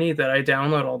so many that I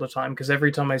download all the time because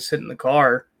every time I sit in the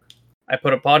car, I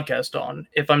put a podcast on.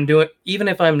 Even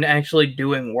if I'm actually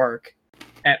doing work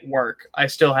at work, I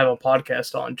still have a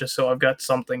podcast on just so I've got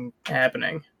something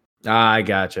happening. I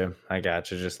gotcha.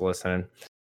 Just listening.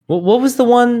 What was the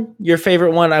one, your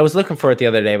favorite one? I was looking for it the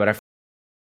other day, but I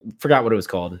forgot what it was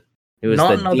called. It was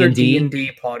Not the another D&D.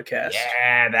 D&D podcast.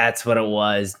 Yeah, that's what it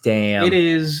was. Damn. It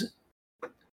is.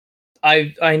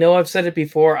 I know I've said it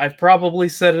before. I've probably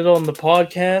said it on the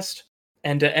podcast.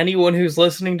 And to anyone who's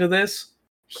listening to this,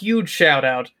 huge shout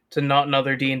out to Not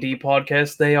Another D&D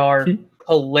podcast. They are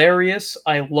hilarious.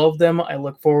 I love them. I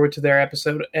look forward to their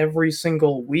episode every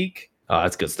single week. Oh,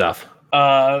 that's good stuff.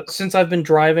 Since I've been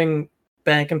driving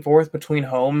back and forth between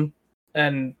home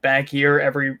and back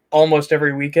here almost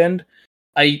every weekend,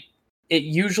 it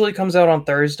usually comes out on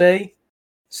Thursday.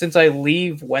 Since I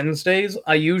leave Wednesdays,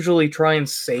 I usually try and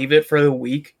save it for the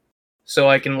week so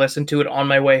I can listen to it on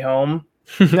my way home.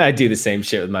 I do the same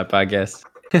shit with my podcast.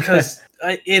 Because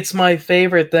it's my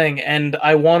favorite thing, and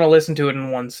I want to listen to it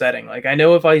in one setting. Like, I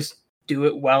know if I do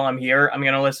it while I'm here, I'm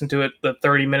going to listen to it the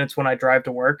 30 minutes when I drive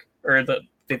to work, or the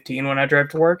 15 when I drive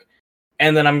to work,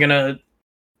 and then I'm going to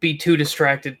be too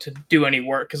distracted to do any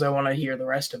work because I want to hear the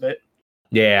rest of it.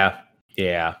 Yeah.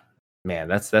 Man,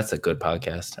 that's a good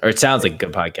podcast. Or it sounds like a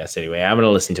good podcast anyway. I'm going to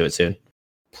listen to it soon.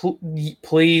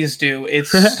 Please do.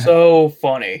 It's so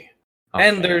funny. Okay.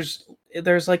 And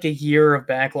there's like a year of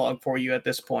backlog for you at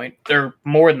this point. They're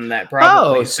more than that,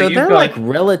 probably. Oh, so you've they're got- like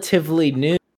relatively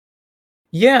new.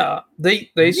 Yeah, they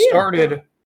started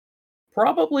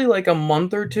probably like a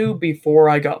month or two before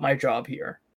I got my job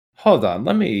here. Hold on,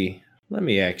 let me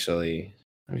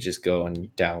just go and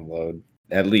download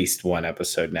at least one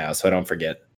episode now so I don't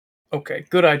forget. Okay,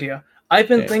 good idea. I've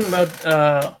been Okay. thinking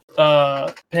about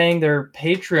paying their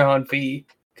Patreon fee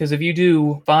because if you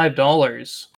do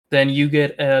 $5, then you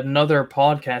get another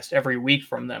podcast every week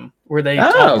from them where they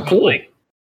talk about, cool. like,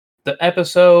 the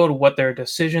episode, what their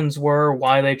decisions were,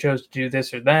 why they chose to do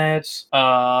this or that.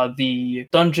 The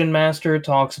Dungeon Master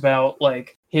talks about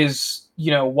like his,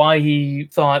 why he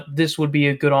thought this would be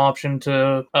a good option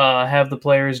to have the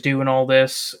players do and all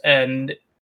this. And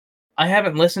I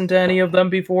haven't listened to any of them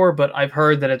before, but I've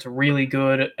heard that it's really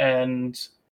good, and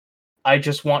I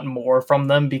just want more from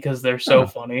them because they're so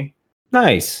funny.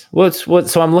 Nice.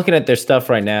 So I'm looking at their stuff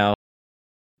right now.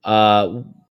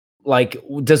 Like,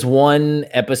 does one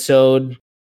episode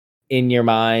in your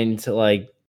mind like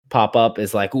pop up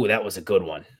as like, ooh, that was a good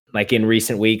one? Like in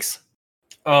recent weeks?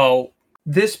 Oh,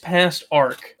 this past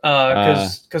arc,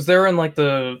 because they're in like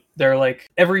they're like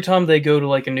every time they go to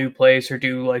like a new place or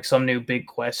do like some new big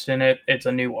quest in it, it's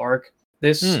a new arc.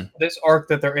 This arc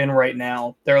that they're in right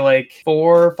now, they're like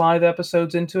 4 or 5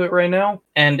 episodes into it right now,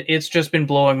 and it's just been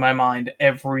blowing my mind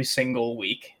every single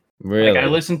week. Really? Like I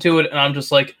listen to it and I'm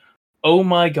just like, oh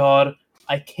my god,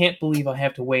 I can't believe I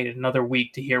have to wait another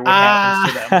week to hear what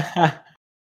happens to them.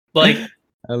 Like,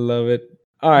 I love it.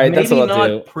 All right, maybe that's what I'll not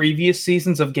do. previous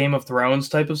seasons of Game of Thrones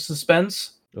type of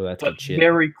suspense, Oh, that's but good shit.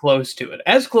 very close to it.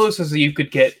 As close as you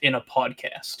could get in a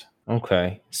podcast.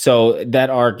 Okay, so that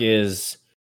arc is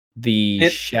the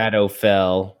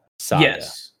Shadowfell saga.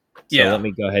 Yes. So Yeah. let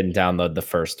me go ahead and download the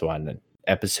first one,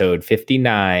 episode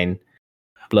 59,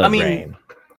 Blood Rain.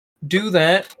 Do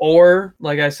that, or,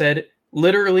 like I said,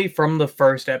 literally from the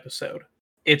first episode.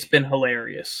 It's been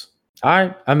hilarious. All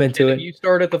right, I'm into And it. if you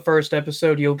start at the first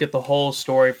episode, you'll get the whole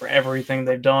story for everything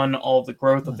they've done, all the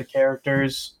growth of the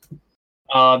characters.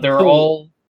 They're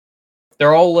Cool.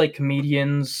 all like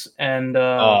comedians and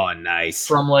Oh, nice.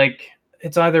 from like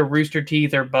it's either Rooster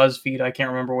Teeth or BuzzFeed. I can't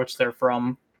remember which they're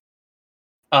from.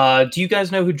 Do you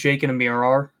guys know who Jake and Amir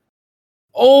are?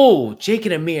 Oh, Jake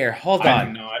and Amir. Hold I do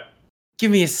on. not. Give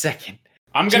me a second.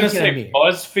 I'm gonna Jake and say Amir.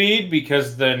 BuzzFeed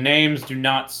because the names do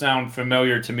not sound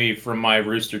familiar to me from my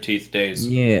Rooster Teeth days.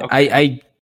 Yeah, Okay.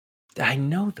 I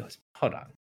know those. Hold on.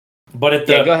 But at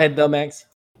Yeah, go ahead, Bill Max.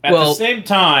 At the same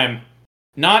time,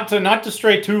 not to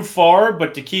stray too far,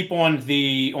 but to keep on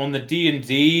the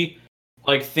D&D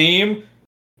like theme,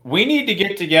 we need to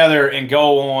get together and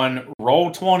go on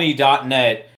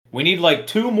roll20.net. We need like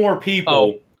 2 more people.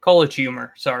 Oh, College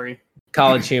Humor. Sorry.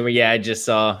 College Humor. Yeah, I just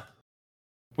saw.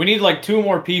 We need like 2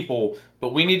 more people,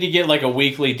 but we need to get like a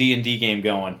weekly D&D game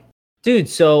going. Dude,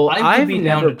 so I would I've be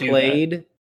down never to do played,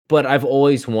 but I've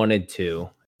always wanted to.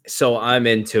 So I'm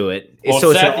into it. Well,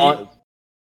 so Seth,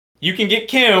 you can get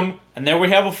Kim, and then we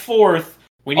have a 4th.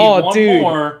 We need one dude.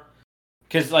 more.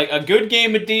 Because like a good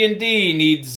game of D&D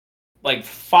needs like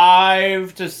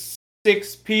 5 to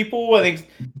 6 people. I think,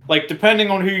 like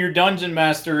depending on who your dungeon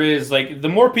master is, like the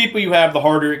more people you have, the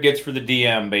harder it gets for the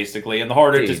DM, basically, and the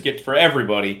harder it just gets for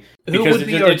everybody. Who would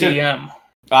be our DM?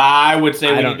 I would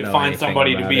say we don't need to know find anything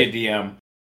somebody to about be it. a DM.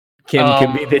 Kim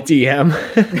can be the DM.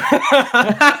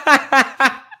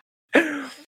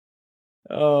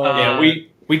 Oh Yeah,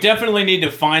 we definitely need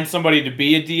to find somebody to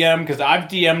be a DM because I've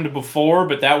DM'd before,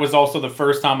 but that was also the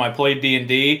first time I played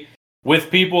D&D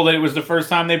with people that it was the first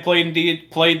time they played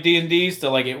D&D,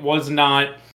 so like it was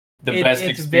not the best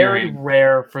It's experience. very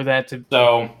rare for that to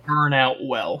So turn out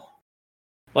well.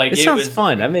 like it sounds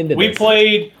fun. I'm into this.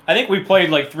 I think we played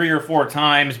like 3 or 4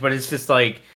 times, but it's just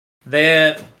like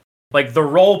the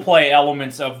role play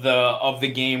elements of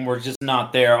the game were just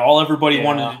not there. All everybody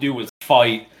wanted to do was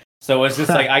fight. So it's just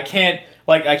like I can't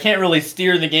really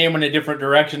steer the game in a different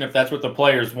direction if that's what the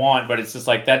players want, but it's just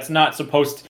like that's not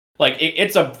supposed to, like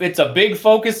it's a big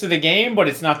focus of the game, but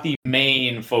it's not the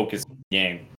main focus of the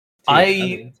game.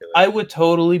 I would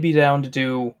totally be down to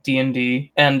do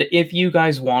D&D, and if you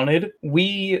guys wanted,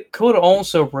 we could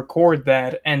also record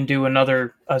that and do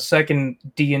a second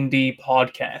D&D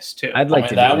podcast too. I'd like to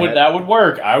do that. That would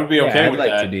work. I would be okay with that.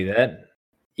 I'd like to do that.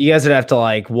 You guys would have to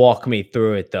like walk me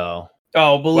through it though.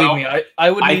 Oh, believe me,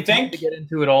 I would need time to get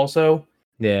into it also.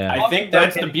 Yeah. I think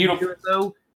that's the beautiful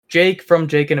though. Jake from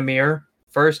Jake and Amir,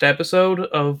 first episode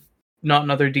of Not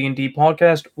Another D&D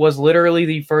podcast, was literally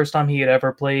the first time he had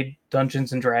ever played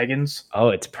Dungeons and Dragons. Oh,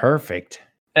 it's perfect.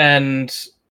 And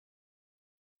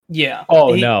yeah.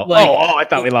 Oh no. I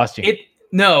thought we lost you.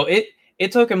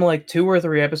 It took him like 2 or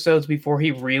 3 episodes before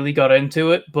he really got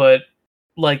into it, but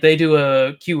like they do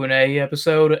a Q&A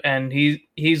episode and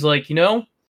he's like,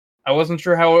 I wasn't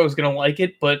sure how I was going to like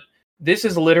it, but this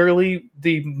is literally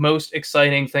the most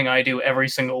exciting thing I do every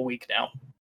single week now.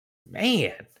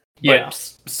 Man. Yeah. But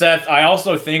Seth, I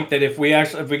also think that if we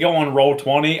go on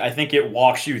Roll20, I think it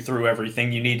walks you through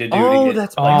everything you need to do.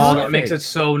 That makes it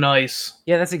so nice.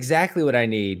 Yeah, that's exactly what I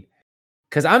need.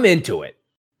 Because I'm into it.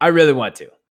 I really want to.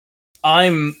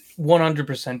 I'm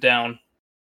 100% down.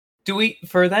 Do we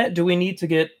need to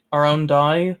get our own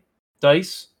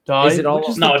dice? Is it all?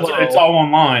 No, it's all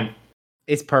online.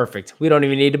 It's perfect. We don't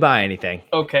even need to buy anything.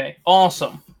 Okay,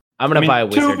 awesome. I'm gonna buy a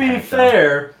wizard.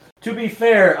 To be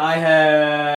fair, I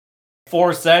have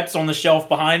 4 sets on the shelf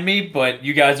behind me, but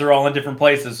you guys are all in different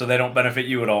places, so they don't benefit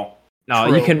you at all. No,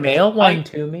 True. You can mail one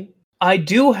to me. I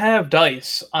do have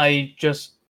dice.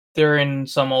 They're in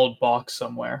some old box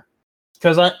somewhere.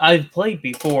 Because I've played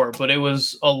before, but it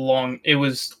was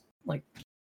like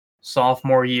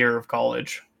sophomore year of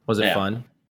college. Was it fun?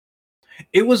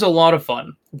 It was a lot of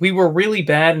fun. We were really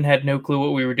bad and had no clue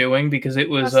what we were doing because it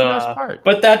was That's the best part.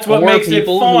 But that's what 4 makes it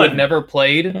people fun. who had never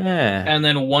played, Yeah. and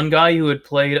then one guy who had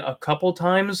played a couple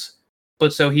times,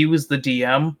 but so he was the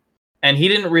DM, and he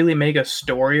didn't really make a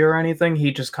story or anything.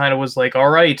 He just kind of was like, "All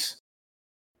right,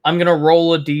 I'm gonna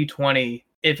roll a d20.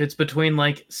 If it's between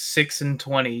like 6 and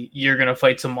 20, you're gonna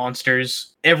fight some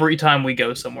monsters every time we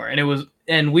go somewhere."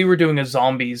 And we were doing a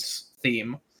zombies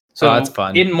theme. So that's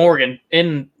fun. In Morgan,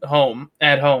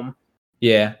 at home.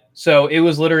 Yeah. So it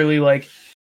was literally like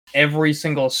every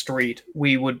single street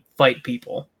we would fight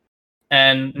people.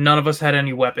 And none of us had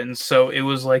any weapons. So it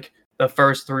was like the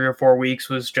first 3 or 4 weeks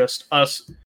was just us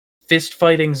fist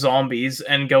fighting zombies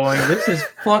and going, this is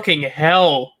fucking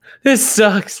hell. This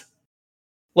sucks.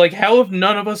 Like, how have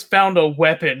none of us found a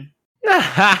weapon?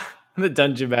 The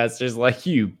dungeon master's like,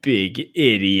 you big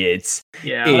idiots.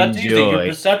 Yeah, That's easy. Your Enjoy.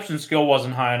 perception skill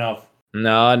wasn't high enough.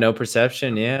 No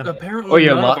perception. Yeah. Apparently, Or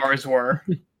your none luck. of ours were.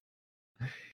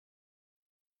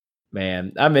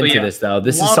 Man, I'm into yeah, this though.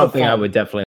 This is lot of something I fun. would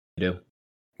definitely do.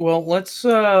 Well, let's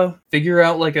figure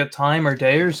out like a time or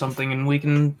day or something, and we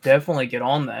can definitely get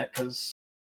on that.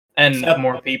 And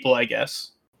more people, I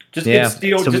guess. Just get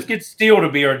Steel to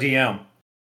be our DM.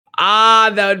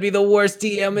 That would be the worst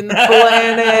DM in the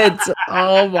planet.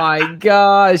 Oh my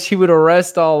gosh, he would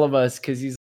arrest all of us because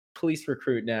he's a police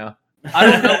recruit now. I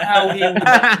don't know how he would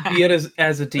be it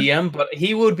as a DM, but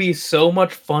he would be so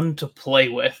much fun to play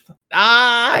with.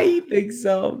 I think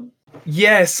so.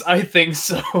 Yes, I think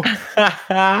so.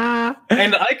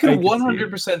 And I could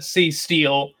 100% see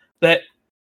Steel, that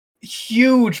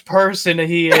huge person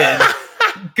he is,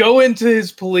 go into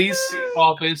his police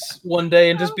office one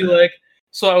day and just be like,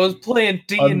 so I was playing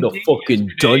D&D I'm the fucking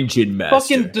dungeon master.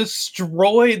 Fucking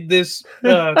destroyed this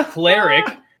cleric.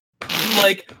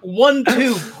 Like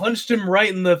 1-2 punched him right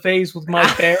in the face with my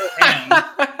bare hand.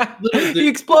 He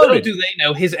exploded. Little do they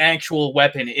know his actual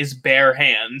weapon is bare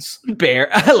hands.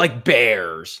 Like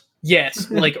bears.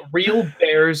 Yes, like real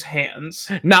bear's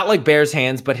hands. Not like bear's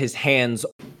hands, but his hands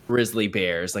grizzly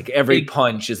bears. Like every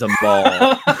punch is a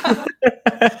ball.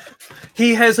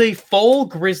 He has a full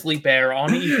grizzly bear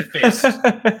on each fist,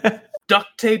 duct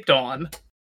taped on.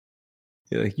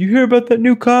 You're like, you hear about that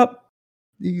new cop?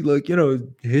 He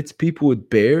hits people with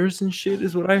bears and shit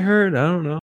is what I heard. I don't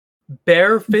know.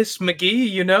 Bear Fist McGee,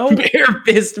 you know? Bear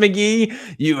Fist McGee.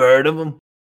 You heard of him?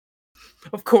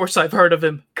 Of course I've heard of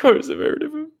him. Of course I've heard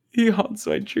of him. He haunts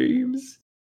my dreams.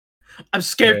 I'm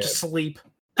scared to sleep.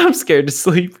 I'm scared to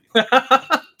sleep.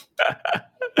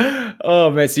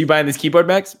 Oh man, so you buying this keyboard,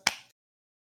 Max?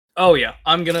 Oh yeah,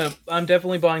 I'm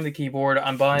definitely buying the keyboard.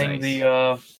 I'm buying the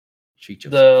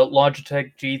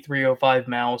Logitech G305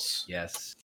 mouse.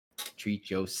 Yes. Treat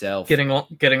yourself. Getting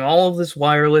all of this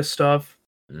wireless stuff.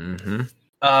 Mm-hmm.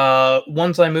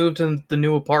 Once I move to the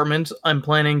new apartment, I'm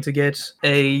planning to get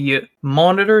a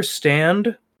monitor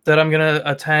stand that I'm gonna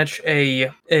attach a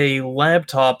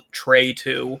laptop tray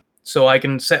to, so I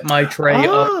can set my tray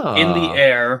up in the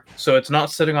air, so it's not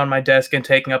sitting on my desk and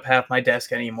taking up half my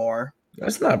desk anymore.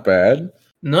 That's not bad.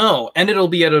 No, and it'll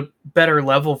be at a better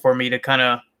level for me to kind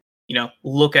of,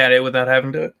 look at it without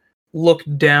having to look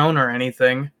down or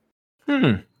anything.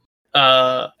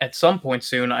 At some point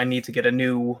soon, I need to get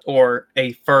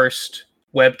a first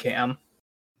webcam.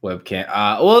 Well,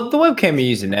 the webcam you're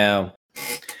using now.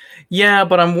 Yeah,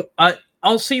 but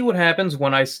I'll see what happens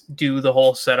when I do the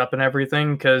whole setup and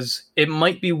everything, because it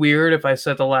might be weird if I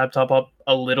set the laptop up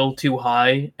a little too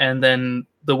high, and then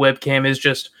the webcam is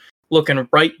just looking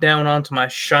right down onto my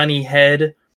shiny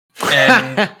head,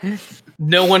 and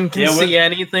no one can see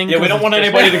anything. Yeah, we don't want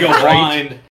anybody to go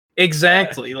blind.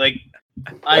 Exactly. Like,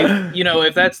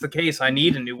 if that's the case, I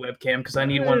need a new webcam because I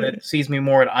need one that sees me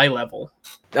more at eye level.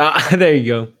 There you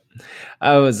go.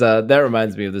 That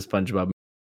reminds me of the SpongeBob.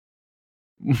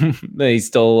 He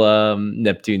stole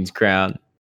Neptune's crown.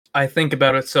 I think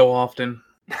about it so often.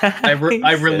 I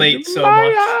relate so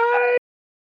much.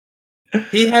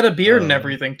 He had a beard and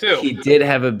everything too. He did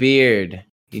have a beard.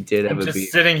 I'm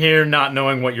just sitting here not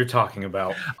knowing what you're talking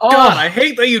about. God, I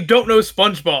hate that you don't know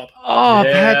SpongeBob. Oh,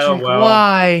 yeah, Patrick,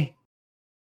 why?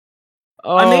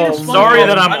 Oh, I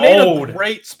made old. A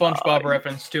great SpongeBob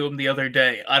reference to him the other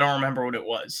day. I don't remember what it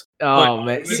was. Oh,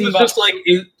 man. It was just like,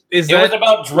 it was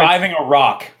about driving a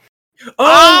rock.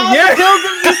 Oh yeah!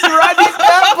 Pilgrim used to ride these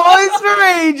bad boys for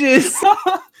ages.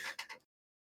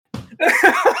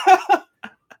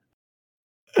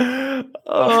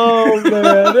 Oh,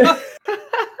 man.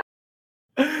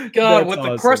 God, with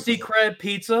the Krusty Krab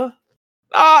pizza.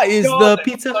 The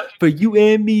pizza for you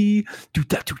and me.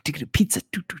 Pizza.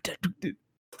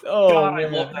 Oh, God, I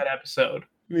love that episode.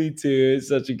 Me too. It's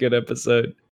such a good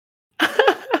episode.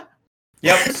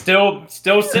 Yep,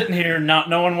 still sitting here not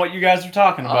knowing what you guys are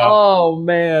talking about. Oh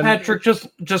man, Patrick,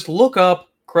 just look up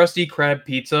Krusty Krab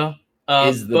pizza.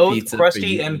 Is the both pizza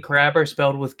Krusty and Krab are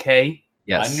spelled with K.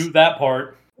 Yes, I knew that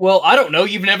part. Well, I don't know.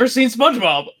 You've never seen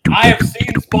SpongeBob. I have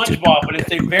seen SpongeBob, but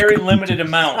it's a very limited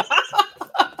amount.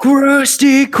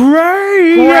 Krusty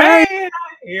Krab.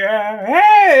 Yeah.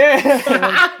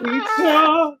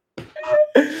 Pizza.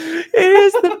 It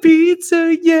is the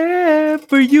pizza, yeah,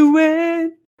 for you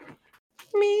and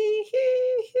me.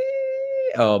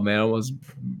 Oh man, I almost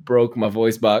broke my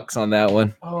voice box on that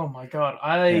one. Oh my god,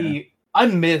 I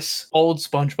miss old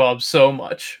SpongeBob so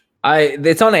much.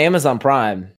 It's on Amazon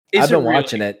Prime. I've been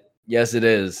watching really? it. Yes, it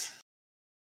is.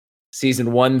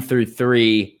 Season 1 through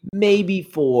 3, maybe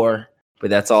 4, but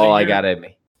that's all I got in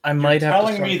me. I might have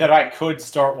telling me that I could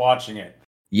start watching it.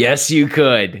 Yes, you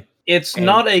could. It's And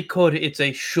not a could, it's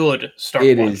a should start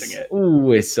it watching is. it.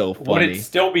 Ooh, it's so Would funny. it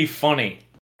still be funny?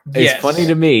 It's Yes. funny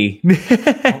to me.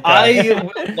 I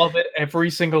will love it every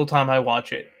single time I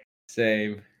watch it.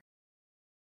 Same.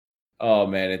 Oh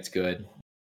man, it's good.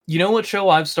 You know what show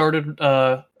I've started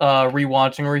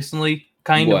rewatching recently?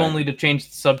 Kind What? of only to change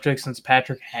the subject since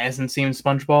Patrick hasn't seen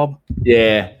SpongeBob.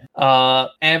 Yeah.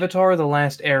 Avatar: The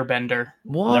Last Airbender.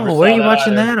 Whoa, Never what are saw you that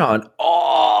watching either. that on?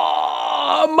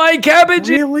 Oh, my cabbage.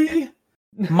 Really?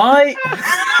 My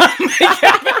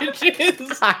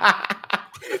cabbages.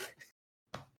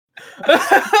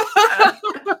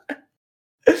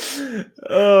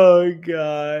 Oh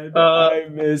god, I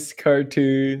miss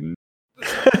cartoons.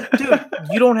 Dude,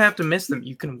 you don't have to miss them.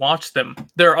 You can watch them.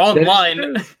 They're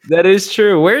online. That is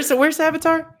true. Where's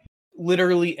Avatar?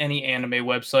 Literally any anime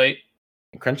website.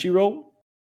 Crunchyroll?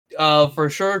 For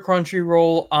sure,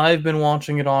 Crunchyroll. I've been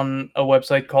watching it on a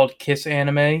website called Kiss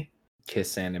Anime.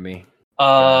 Kiss Anime.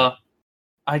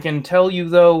 I can tell you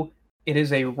though, it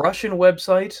is a Russian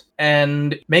website,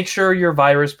 and make sure your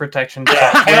virus protection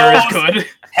software is good.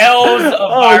 Hells of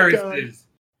Oh, viruses.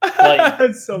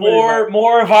 Like, So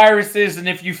more viruses than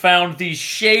if you found the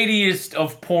shadiest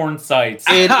of porn sites.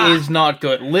 It is not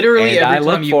good. Literally And I every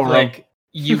look time you for 'em. click,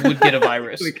 you would get a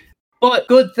virus. But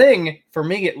good thing, for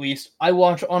me at least, I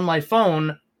watch on my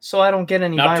phone, so I don't get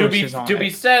any Now, viruses on to it. be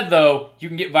said though, you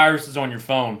can get viruses on your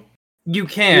phone. You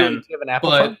can, you have an Apple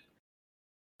but phone?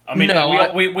 I mean,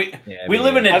 No, we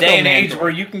live in a I've day got and an age Android. where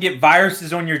you can get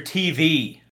viruses on your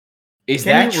TV. Is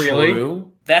Can that you really?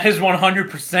 true? That is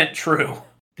 100% true.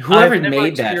 Whoever I've never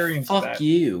made that, experienced fuck that.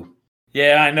 you.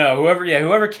 Yeah, I know.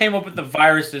 Whoever came up with the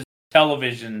viruses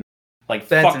television, like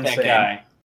That's fuck insane. that guy.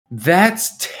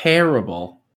 That's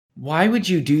terrible. Why would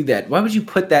you do that? Why would you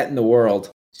put that in the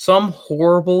world? some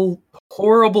horrible,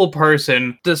 horrible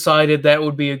person decided that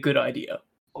would be a good idea.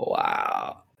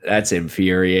 Wow. That's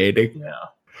infuriating. Yeah.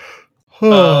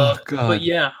 Oh, God. But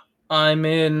yeah, I'm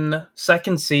in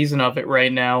second season of it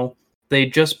right now. They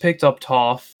just picked up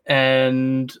Toph,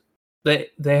 and they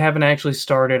haven't actually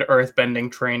started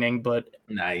earthbending training, but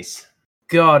Nice.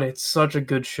 God, it's such a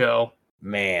good show.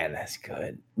 Man, that's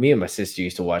good. Me and my sister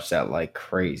used to watch that like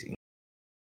crazy.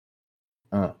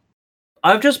 Oh.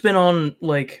 I've just been on,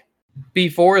 like,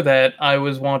 before that, I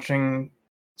was watching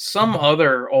some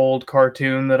other old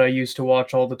cartoon that I used to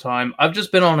watch all the time. I've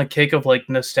just been on a kick of, like,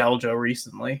 nostalgia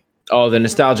recently. Oh, the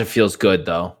nostalgia feels good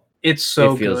though. It's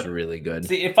so it feels good. really good.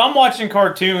 See, if I'm watching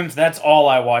cartoons, that's all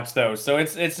I watch though. So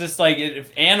it's just like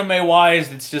if anime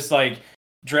wise, it's just like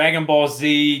Dragon Ball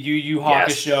Z, Yu Yu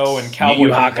Hakusho, and Cowboy Yu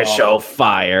Yu Bebop. Hakusho,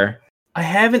 fire. I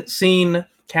haven't seen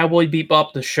Cowboy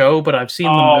Bebop the show, but I've seen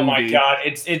the Oh movie. my god,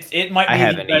 it might I be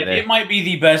haven't either. it might be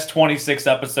the best 26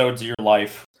 episodes of your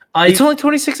life. It's only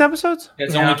 26 episodes?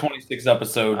 It's Yeah. only 26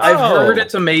 episodes. I've heard Oh.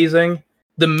 it's amazing.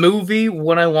 The movie,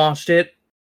 when I watched it,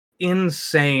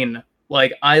 insane.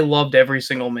 Like, I loved every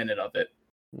single minute of it.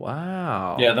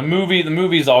 Wow. Yeah, the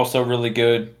movie's also really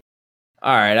good.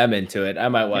 All right, I'm into it. I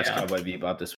might watch Yeah. Cowboy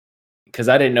Bebop this week because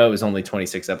I didn't know it was only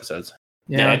 26 episodes.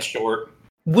 Yeah, it's short.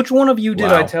 Which one of you did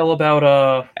I Wow. tell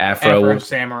about Afro.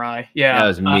 Samurai? Yeah. That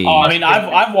was me. I mean,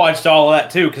 I've watched all of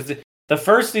that too because the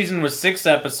first season was 6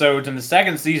 episodes and the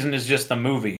second season is just the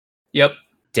movie. Yep.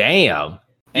 Damn.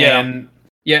 Yeah. And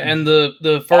Yeah, and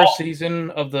the first season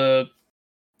of the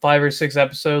 5 or 6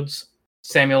 episodes,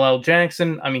 Samuel L.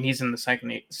 Jackson, I mean, he's in the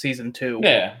second season too.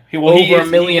 yeah, he Over is- $1 he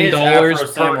million is Afro per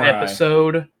Samurai.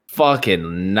 episode.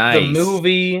 Fucking nice. The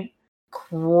movie,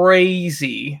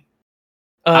 crazy.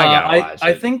 I gotta watch I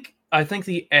it. think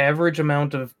the average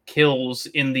amount of kills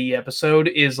in the episode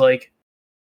is like,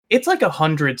 it's like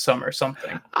 100 some or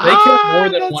something. They kill more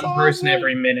than that's one person awesome.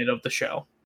 every minute of the show.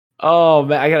 Oh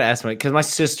man, I gotta ask because my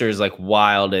sister is like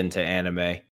wild into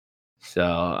anime, so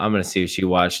I'm gonna see if she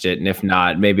watched it, and if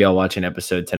not, maybe I'll watch an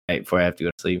episode tonight before I have to go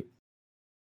to sleep.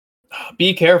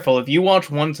 Be careful. If you watch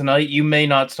one tonight, you may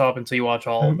not stop until you watch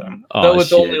all of them. Oh, Though it's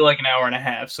shit. only like an hour and a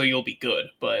half, so you'll be good.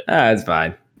 But That's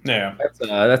fine. Yeah,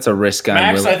 That's a risk I'm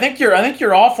Max, willing. I think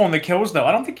you're off on the kills though.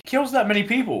 I don't think he kills that many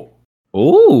people.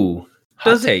 Ooh, hot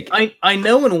does take. I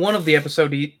know in one of the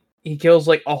episodes he kills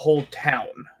like a whole town.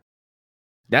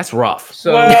 That's rough.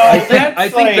 So Well, I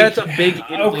think like- that's a big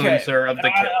okay. influencer of the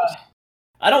kills.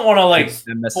 I don't want to like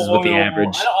That messes with the spoil-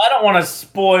 average. I don't want to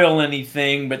spoil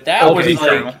anything, but that Okay, was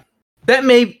true. like That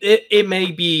it may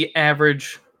be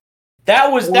average.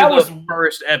 that was the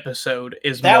first episode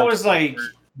is that was like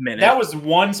minute. that was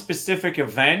one specific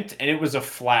event, and it was a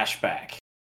flashback.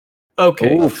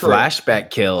 okay. Ooh, true. flashback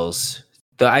kills.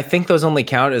 I think those only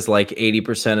count as like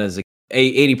 80% as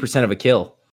 80% of a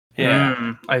kill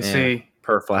Yeah, I Yeah. see.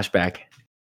 per flashback.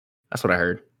 That's what I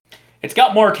heard. It's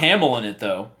got Mark Hamill in it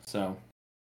though. So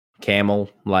Camel,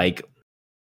 like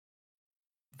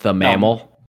the mammal.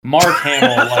 Mark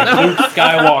Hamill, like Luke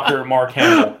Skywalker, Mark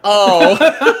Hamill.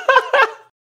 Oh.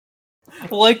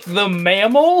 Like the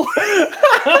mammal?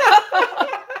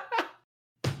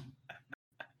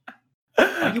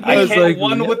 You I was can't like,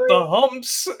 one with the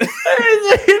humps.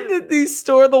 Did they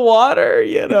store the water?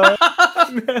 You know.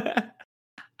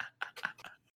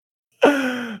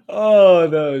 Oh,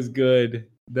 that was good.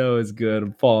 That was good.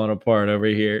 I'm falling apart over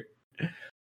here.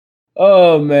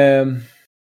 Oh man.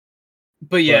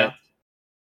 But yeah,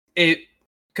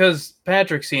 because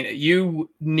Patrick's seen it. You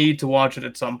need to watch it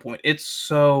at some point. It's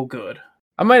so good.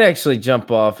 I might actually jump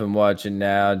off and watch it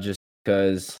now, just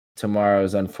because tomorrow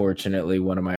is unfortunately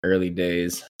one of my early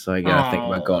days, so I gotta think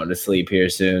about going to sleep here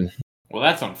soon. Well,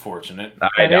 that's unfortunate.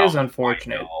 That is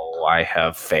unfortunate. I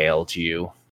have failed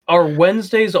you. Are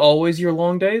Wednesdays always your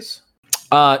long days?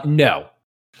 No.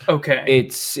 Okay.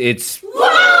 It's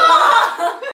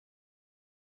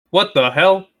What the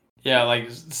hell? Yeah, like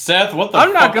Seth, what the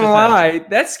I'm not fuck gonna is that? lie,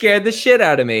 that scared the shit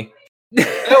out of me.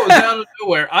 That was out of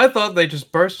nowhere. I thought they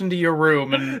just burst into your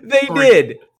room and They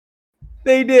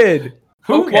did.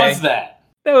 Who Okay. was that?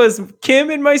 That was Kim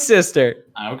and my sister.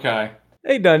 Okay.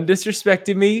 They done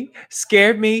disrespected me,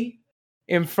 scared me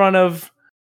in front of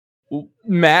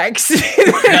Max.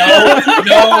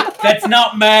 No, that's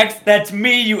not Max. That's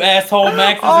me, you asshole.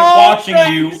 Max isn't watching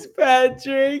thanks, you.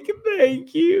 Patrick.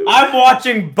 Thank you. I'm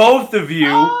watching both of you.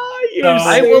 You're No.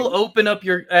 I safe. will open up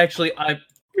your. Actually, I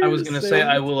was You're gonna say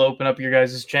I safe. will open up your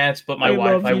guys' chats, but my I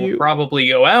love Wi-Fi will you. probably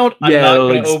go out. I'm Yeah, not it'll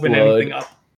gonna open explode. anything up.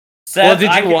 Seth, Well, did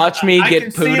I you can- watch me I get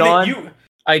can see pooed that on?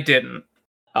 I didn't.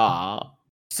 Aw.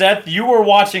 Seth, you are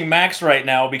watching Max right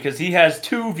now because he has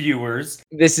 2 viewers.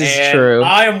 This is and true.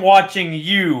 I am watching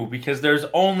you because there's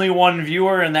only 1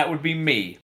 viewer, and that would be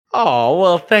me. Oh,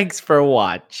 well, thanks for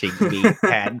watching me,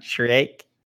 Patrick.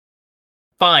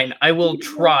 Fine, I will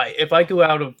try. If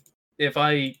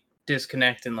I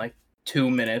disconnect in like 2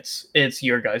 minutes, it's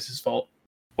your guys' fault.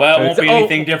 Well, it won't be Oh.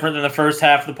 anything different than the first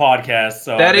half of the podcast.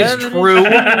 So That is true.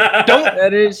 Don't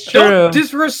That is true. don't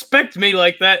disrespect me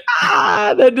like that.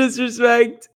 That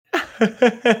disrespect.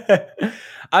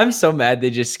 I'm so mad they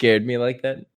just scared me like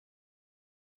that.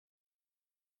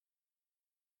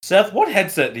 Seth, what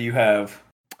headset do you have?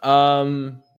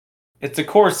 It's a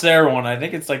Corsair one. I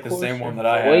think it's like the same one that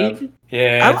I have.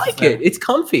 Yeah, I it's like the same. it. It's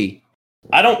comfy.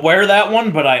 I don't wear that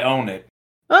one, but I own it.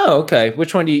 Oh, okay.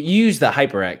 Which one do you use? The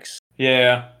HyperX.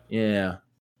 Yeah. Yeah.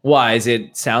 Why? Is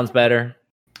it sounds better?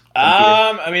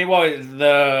 I mean, well,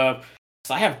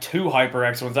 I have 2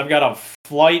 HyperX ones. I've got a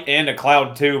Flight and a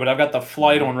Cloud 2, but I've got the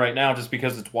Flight one right now just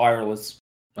because it's wireless.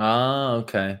 Oh,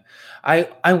 okay.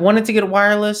 I wanted to get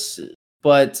wireless,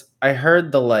 but I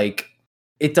heard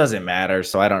it doesn't matter,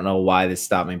 so I don't know why this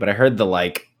stopped me, but I heard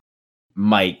the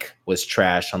mic was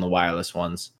trash on the wireless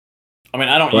ones. I mean,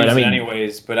 I don't use it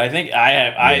anyways, but I think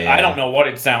I don't know what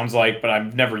it sounds like, but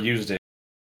I've never used it.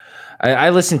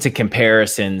 I listened to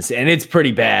comparisons, and it's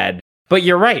pretty bad. But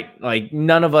you're right. Like,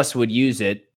 none of us would use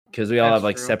it because we all That's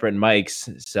have true. separate mics.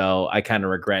 So I kind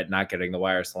of regret not getting the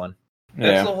wireless one.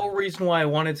 That's the whole reason why I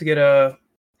wanted to get a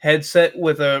headset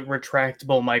with a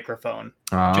retractable microphone,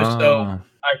 just so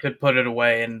I could put it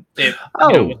away and it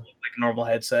would look like a normal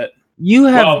headset. You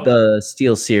have the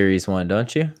Steel Series one,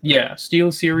 don't you? Yeah,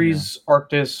 Steel Series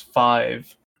Arctis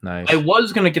 5. Nice. I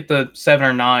was gonna get the 7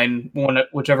 or 9 one,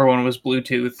 whichever one was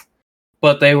Bluetooth,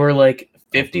 but they were like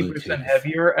 50%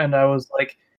 heavier, and I was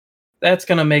like, that's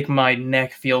gonna make my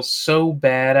neck feel so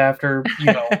bad after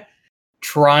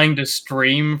trying to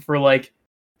stream for like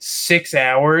 6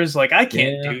 hours. Like, I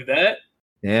can't do that.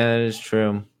 Yeah, that is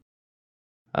true.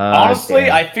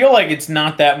 Honestly, I feel like it's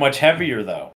not that much heavier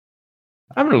though.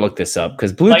 I'm gonna look this up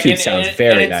because Bluetooth sounds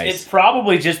very nice. It's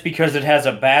probably just because it has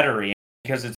a battery,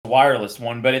 because it's a wireless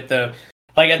one. But it's 100%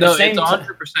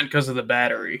 because of the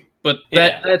battery. But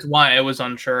that's why I was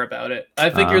unsure about it. I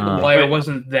figured the wire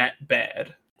wasn't that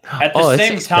bad. At the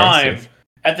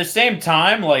same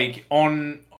time, like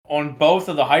on both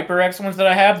of the HyperX ones that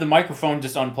I have, the microphone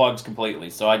just unplugs completely.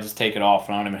 So I just take it off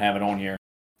and I don't even have it on here.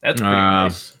 That's pretty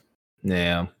nice.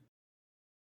 Yeah.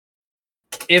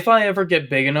 If I ever get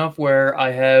big enough where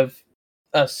I have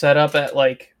a setup at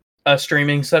like a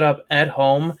streaming setup at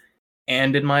home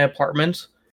and in my apartment,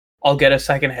 I'll get a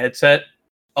second headset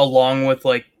along with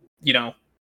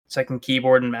second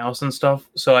keyboard and mouse and stuff.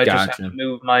 So I just have to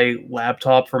move my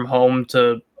laptop from home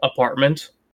to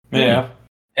apartment. Yeah.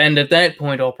 And at that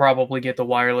point, I'll probably get the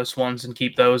wireless ones and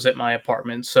keep those at my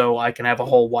apartment so I can have a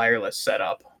whole wireless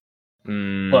setup.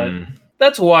 But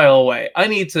that's a while away. I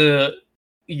need to,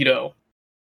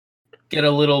 get a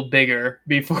little bigger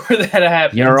before that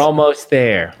happens. You're almost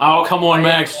there. Oh, come on,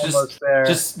 Max.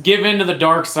 Just give in to the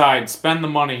dark side. Spend the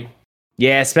money.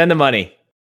 Yeah, spend the money.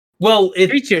 Well,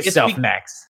 Treat yourself,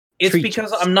 Max. It's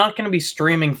because I'm not going to be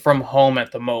streaming from home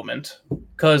at the moment.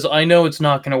 Because I know it's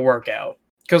not going to work out.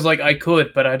 Because, like, I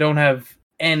could, but I don't have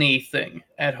anything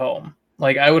at home.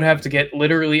 Like, I would have to get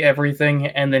literally everything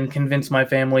and then convince my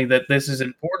family that this is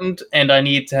important and I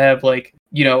need to have, like,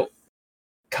 you know,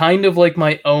 kind of like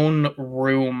my own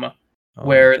room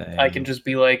where I can just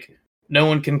be like, no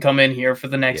one can come in here for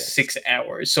the next 6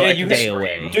 hours. So I can stay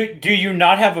away. Do you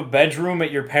not have a bedroom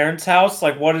at your parents' house?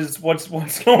 Like, what's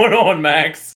going on,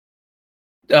 Max?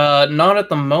 Not at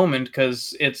the moment,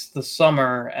 because it's the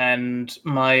summer and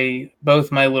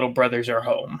both my little brothers are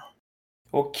home.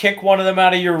 Well, kick one of them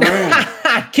out of your room.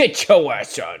 Get your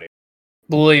ass out of it.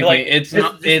 Believe me,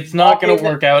 it's not going to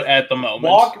work out at the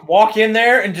moment. Walk in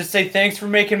there and just say, thanks for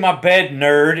making my bed,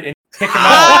 nerd, and kick him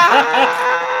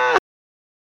out.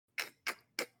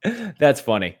 That's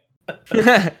funny.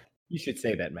 You should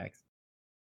say that, Max.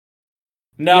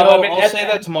 No, I'll say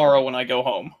that tomorrow when I go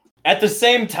home. At the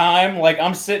same time, like,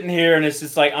 I'm sitting here and it's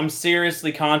just like, I'm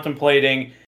seriously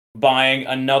contemplating buying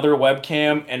another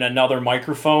webcam and another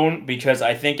microphone because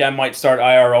I think I might start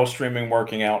IRL streaming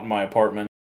working out in my apartment.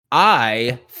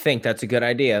 I think that's a good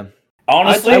idea.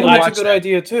 Honestly, I think that's a good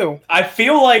idea too. I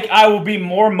feel like I will be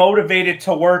more motivated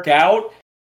to work out.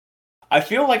 I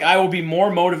feel like I will be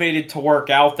more motivated to work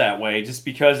out that way just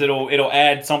because it'll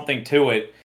add something to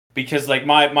it. Because like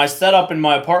my setup in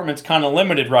my apartment's kind of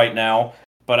limited right now,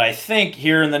 but I think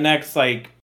here in the next like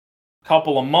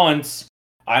couple of months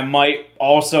I might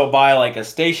also buy like a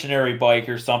stationary bike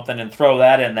or something and throw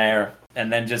that in there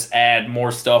and then just add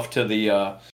more stuff to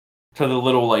the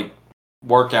little like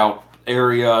workout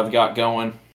area I've got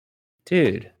going.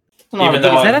 Dude, is Even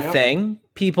though that a thing?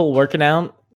 People working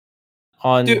out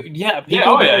on Dude, yeah.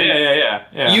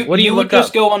 Yeah. What do you would look just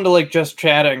up? go on to like just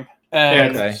chatting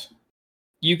and Okay.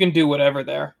 you can do whatever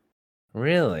there.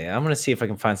 Really? I'm gonna see if I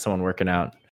can find someone working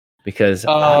out because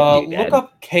look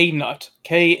up Knut,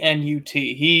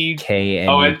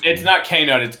 Knut. It's not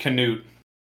Knut, it's Canute.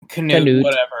 Canute,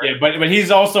 whatever. Yeah, but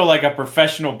he's also like a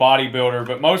professional bodybuilder.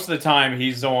 But most of the time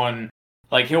he's on,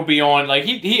 like he'll be on like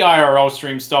he IRL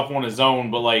streams stuff on his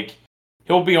own, but like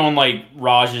he'll be on like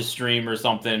Raj's stream or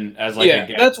something as like a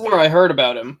guest. That's where I heard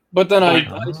about him. But then I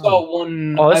saw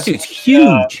one. Oh, this dude's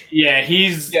huge. Yeah,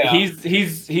 he's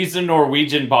a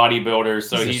Norwegian bodybuilder,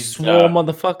 so he's a swole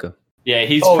motherfucker. Yeah,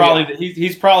 he's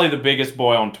probably the biggest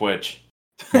boy on Twitch.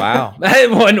 Wow,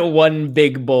 one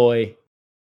big boy.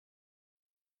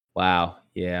 Wow,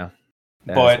 yeah.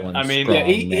 But I mean,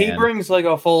 he brings like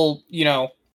a full,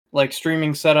 like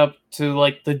streaming setup to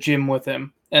like the gym with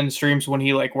him and streams when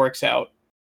he like works out.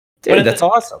 Dude, that's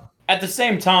awesome. At the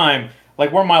same time,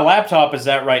 like where my laptop is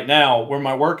at right now, where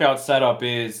my workout setup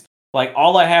is, like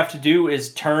all I have to do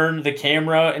is turn the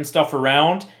camera and stuff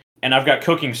around, and I've got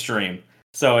cooking stream.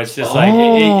 So it's just like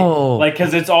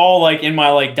because it's all like in my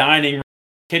like dining room,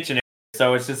 kitchen area.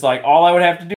 So it's just like all I would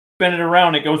have to do is spin it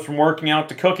around. It goes from working out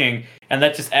to cooking, and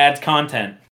that just adds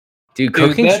content. Dude,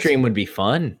 cooking stream would be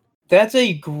fun. That's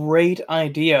a great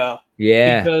idea.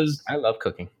 Yeah, because I love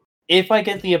cooking. If I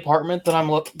get the apartment that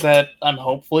I'm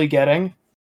hopefully getting,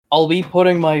 I'll be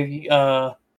putting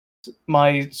my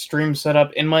my stream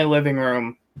setup in my living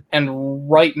room, and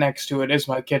right next to it is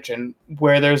my kitchen,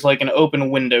 where there's like an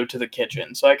open window to the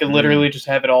kitchen, so I could literally just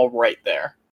have it all right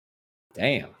there.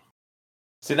 Damn.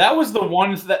 See, that was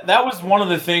one of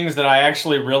the things that I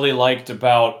actually really liked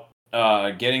about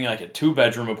getting like a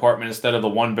 2-bedroom apartment instead of the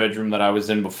 1-bedroom that I was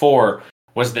in before.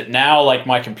 Was that now, like,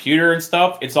 my computer and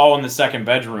stuff, it's all in the 2nd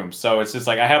bedroom. So it's just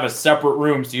like, I have a separate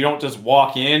room, so you don't just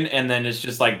walk in, and then it's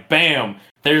just like, bam,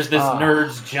 there's this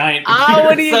nerd's giant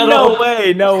computer No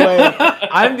way.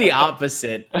 I'm the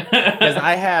opposite. Because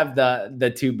I have the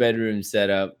 2-bedroom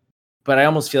setup, but I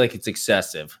almost feel like it's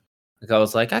excessive. Like, I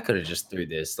was like, I could have just threw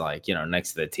this, like,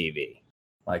 next to the TV.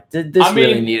 Like, did this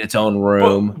really need its own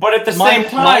room? But at the same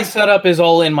time, my setup is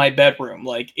all in my bedroom.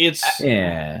 Like it's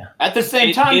At the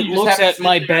same time, it looks at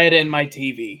my bed and my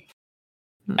TV.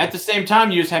 At the same time,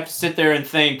 you just have to sit there and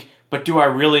think, but do I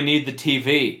really need the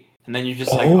TV? And then you're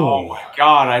just like, oh my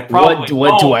god, I probably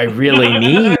what do I really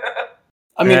need?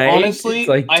 I mean, honestly,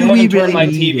 like, I haven't turned my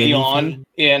TV on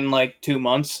in like 2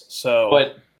 months.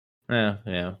 So,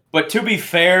 yeah. But to be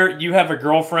fair, you have a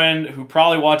girlfriend who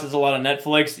probably watches a lot of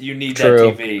Netflix. You need that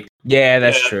TV. Yeah,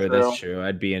 that's true. That's true.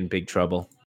 I'd be in big trouble.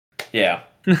 Yeah.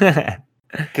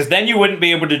 Because then you wouldn't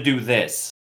be able to do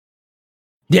this.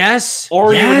 Yes.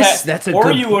 Or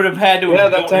you would have had to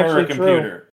have built her a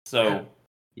computer. So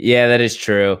Yeah, that is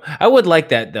true. I would like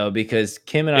that though, because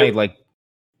Kim and I like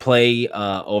play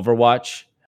Overwatch,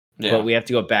 but we have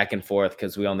to go back and forth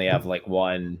because we only have like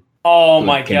one. Oh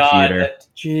my computer. god.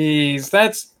 Jeez,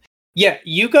 that's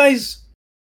you guys.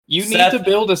 You Seth, need to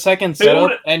build a second build-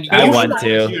 setup, and I you want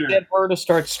should to. get her to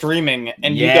start streaming,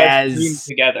 and you guys stream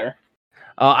together.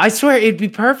 I swear it'd be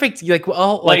perfect.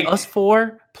 Like us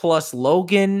four plus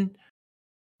Logan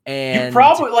and you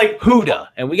probably like Huda,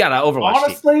 and we got an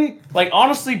Overwatch team.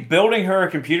 Honestly, building her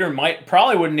a computer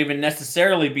probably wouldn't even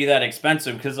necessarily be that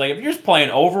expensive because like if you're just playing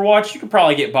Overwatch, you could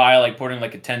probably get by like putting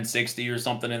like a 1060 or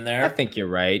something in there. I think you're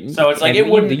right. So it's like it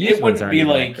wouldn't be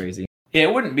like crazy. Yeah,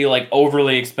 it wouldn't be like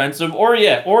overly expensive, or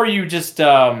you just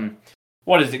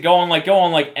what is it? Go on like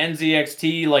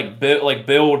NZXT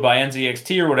build by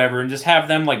NZXT or whatever, and just have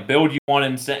them like build you one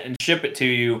and ship it to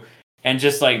you, and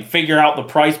just like figure out the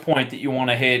price point that you want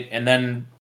to hit, and then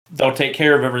they'll take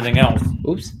care of everything else.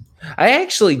 Oops, I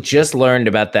actually just learned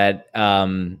about that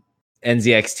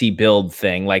NZXT build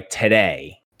thing like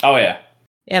today. Oh yeah,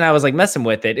 and I was like messing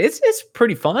with it. It's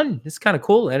pretty fun. It's kind of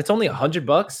cool, and it's only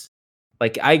 $100.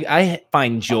 Like I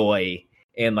find joy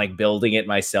in like building it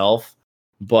myself,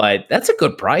 but that's a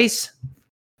good price.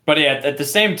 But yeah, at the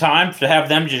same time, to have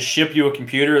them just ship you a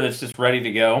computer that's just ready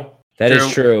to go. That is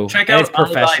true. Check and out it's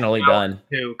professionally done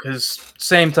too, because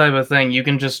same type of thing. You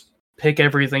can just pick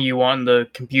everything you want in the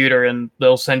computer, and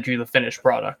they'll send you the finished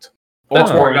product. That's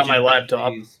where I got my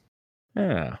laptop.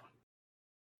 Yeah,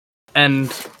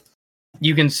 and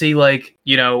you can see, like,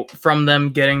 from them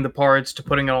getting the parts to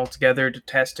putting it all together to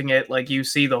testing it, like, you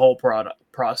see the whole product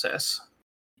process.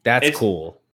 That's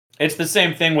cool. It's the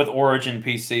same thing with Origin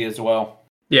PC as well.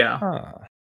 Yeah. Huh.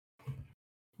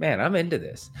 Man, I'm into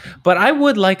this. But I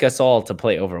would like us all to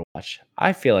play Overwatch.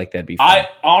 I feel like that'd be fun.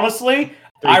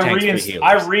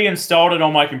 I reinstalled it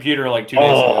on my computer like 2 days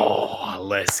ago. Oh,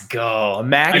 let's go.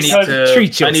 Max,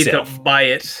 treat yourself. I need to buy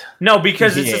it. No,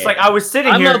 because it's just like I was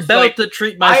sitting here. I'm about to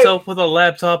treat myself with a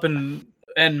laptop and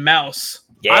mouse.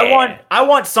 Yeah. I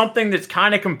want something that's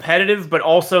kind of competitive, but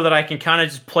also that I can kind of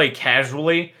just play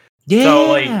casually.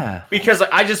 Yeah. So because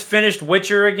I just finished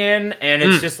Witcher again, and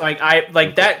it's just like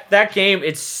that game.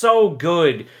 It's so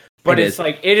good, but it's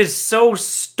like it is so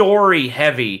story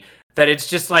heavy. That it's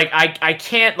just like I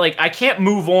can't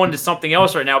move on to something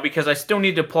else right now because I still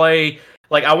need to play.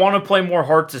 Like I want to play more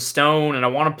Hearts of Stone and I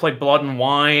want to play Blood and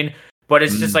Wine, but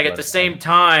it's just like at the same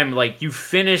time, like you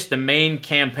finish the main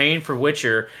campaign for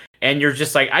Witcher and you're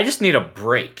just like I just need a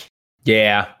break.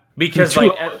 Yeah, because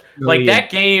that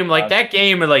game,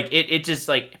 it just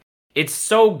like it's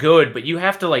so good, but you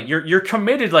have to like you're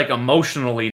committed like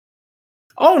emotionally.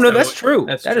 Oh no, that's true.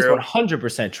 That is true.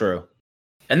 100% true.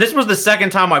 And this was the second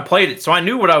time I played it, so I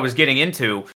knew what I was getting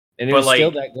into. And it was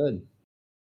still that good.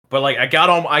 But like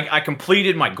I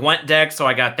completed my Gwent deck, so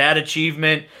I got that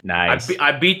achievement. Nice.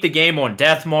 I beat the game on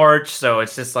Death March, so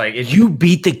it's just like you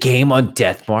beat the game on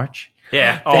Death March?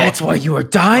 Yeah. That's why you were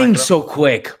dying so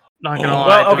quick. Not gonna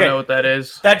lie, I don't know what that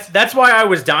is. That's why I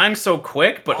was dying so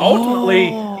quick. But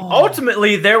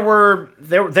ultimately, there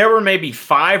were maybe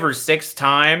 5 or 6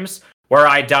 times where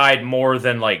I died more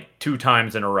than like 2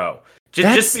 times in a row.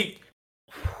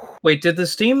 Wait, did the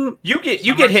Steam you get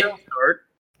hit? Start?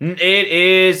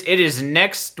 It is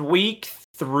next week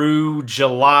through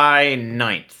July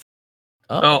 9th.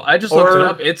 Oh, I just looked it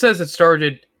up. It says it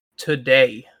started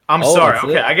today. I'm sorry.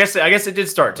 Okay, I guess it did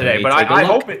start today, but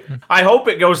I hope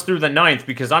it goes through the 9th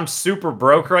because I'm super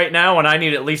broke right now and I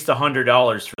need at least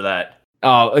 $100 for that.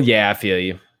 Oh yeah, I feel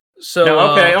you.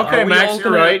 So okay, Max,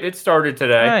 you're right. It started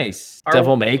today. Nice.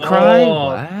 Devil May Cry.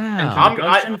 Wow.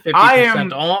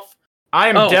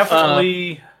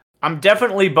 I'm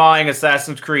definitely buying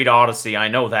Assassin's Creed Odyssey. I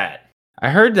know that. I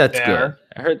heard that's good.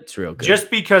 I heard it's real good. Just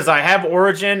because I have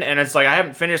Origin, and it's like I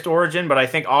haven't finished Origin, but I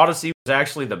think Odyssey was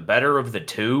actually the better of the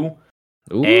two.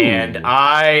 Ooh. And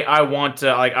I want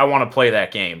to play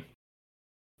that game.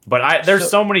 But there's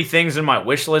so many things in my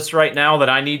wish list right now that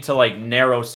I need to like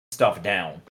narrow stuff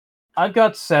down. I've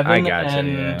got 7,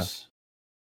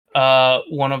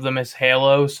 one of them is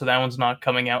Halo, so that one's not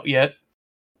coming out yet.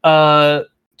 So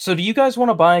do you guys want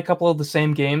to buy a couple of the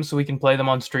same games so we can play them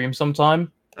on stream sometime?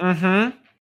 Mm-hmm.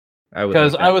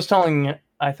 Because I was telling,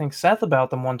 I think, Seth about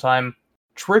them one time.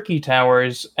 Tricky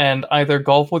Towers, and either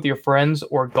golf with your friends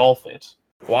or golf it.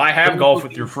 Well, I have golf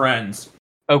with your friends.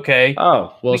 Okay.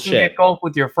 Oh, well, we can get golf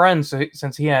with your friends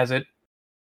since he has it.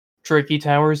 Tricky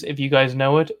Towers, if you guys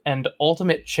know it, and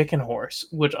Ultimate Chicken Horse,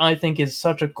 which I think is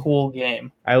such a cool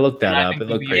game. I looked that up. It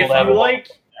looked great.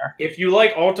 If you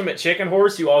like Ultimate Chicken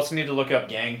Horse, you also need to look up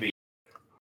Gang Beasts.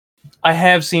 I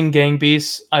have seen Gang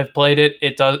Beasts. I've played it.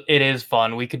 It is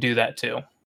fun. We could do that too.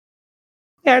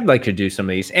 Yeah, I'd like to do some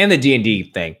of these. And the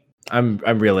D&D thing. I'm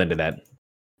real into that.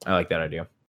 I like that idea.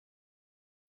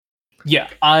 Yeah,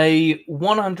 I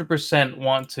 100%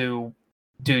 want to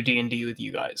do D&D with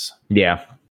you guys. Yeah.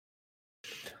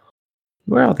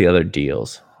 Where are all the other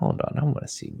deals? Hold on, I want to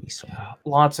see me some.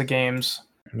 Lots of games.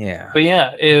 Yeah. But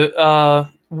yeah,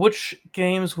 which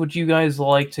games would you guys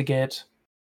like to get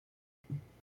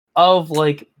of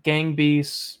like Gang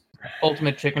Beasts,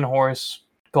 Ultimate Chicken Horse,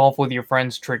 Golf with Your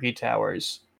Friends, Tricky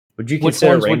Towers? Would you Which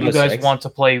consider ones would you guys Six? want to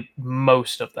play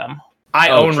most of them? I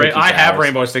have Towers.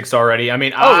 Rainbow Six already. I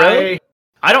mean, really?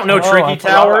 I don't know Oh, Tricky I forgot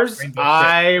about Towers.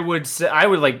 Rainbow Six. I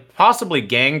would like possibly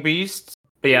Gang Beasts,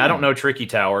 but yeah, I don't know Tricky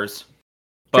Towers.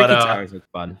 But Tricky Towers is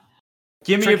fun.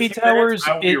 give me Tricky a few Towers, minutes,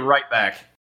 I will be right back.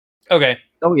 Okay.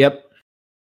 Oh, yep.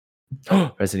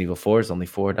 Resident Evil 4 is only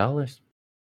 $4.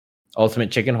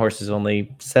 Ultimate Chicken Horse is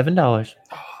only $7.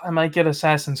 I might get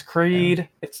Assassin's Creed.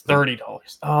 It's $30.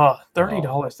 Oh,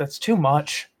 $30. That's too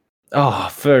much. Oh,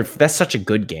 that's such a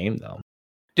good game, though.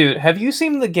 Dude, have you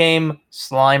seen the game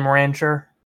Slime Rancher?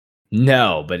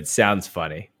 No, but it sounds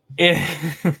funny.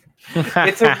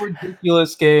 It's a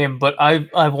ridiculous game, but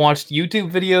I've watched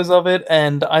YouTube videos of it,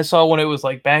 and I saw when it was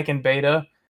like back in beta.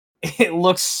 It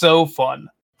looks so fun.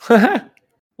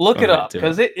 Look it up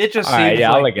because it just seems like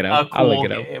I'll look it up. a cool I'll look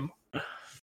it up. game.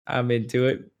 I'm into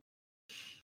it.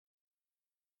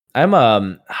 I'm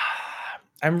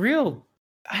real.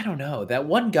 I don't know. That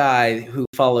one guy who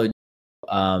followed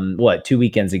 2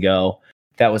 weekends ago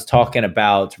that was talking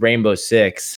about Rainbow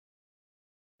Six.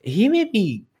 He made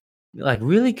me like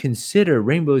really consider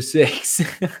Rainbow Six.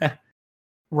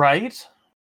 Right?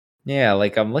 Yeah,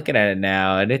 like I'm looking at it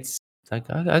now and it's like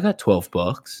I got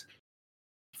 $12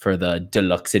 for the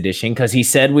deluxe edition because he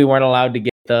said we weren't allowed to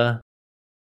get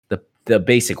the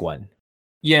basic one.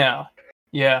 Yeah,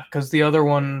 because the other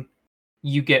one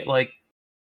you get like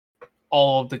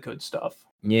all of the good stuff.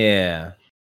 Yeah,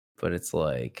 but it's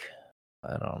like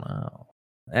I don't know.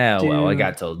 Well, I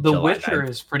got till The July Witcher 9th.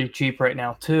 is pretty cheap right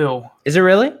now too. Is it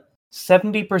really?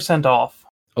 70% off.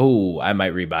 Oh, I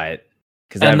might rebuy it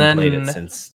because I haven't played it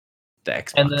since the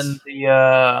Xbox. And then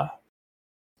the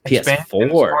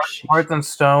PS4. Hearts and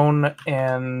Stone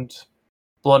and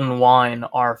Blood and Wine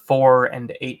are $4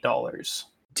 and $8.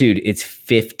 Dude, it's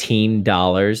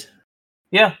 $15.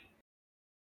 Yeah.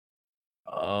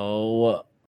 Oh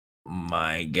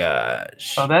my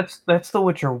gosh. Oh, that's The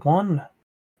Witcher 1.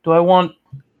 Do I want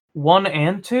 1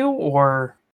 and 2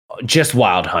 or Just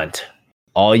Wild Hunt.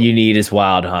 All you need is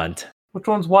Wild Hunt. which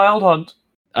one's Wild Hunt?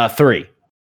 3.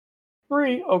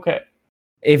 3. Okay.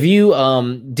 If you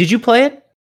did you play it?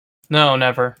 No,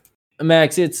 never.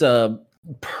 Max, it's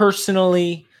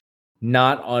personally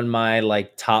not on my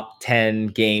like top 10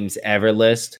 games ever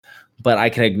list, but I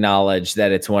can acknowledge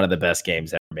that it's one of the best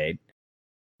games ever made.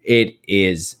 It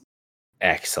is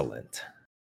excellent.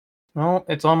 Well,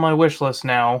 it's on my wish list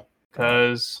now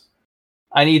because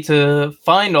I need to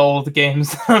find all of the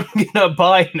games I'm gonna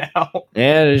buy now.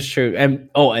 Yeah, it is true. And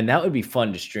that would be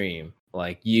fun to stream.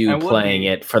 Like you playing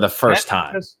it for the first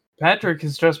time. Patrick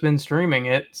has just been streaming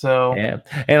it, so Yeah,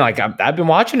 and like I've been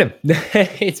watching him.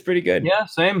 It's pretty good. yeah,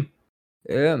 same.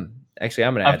 Yeah. Actually,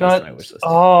 I'm gonna add this to my wish list.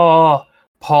 Oh,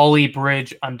 Poly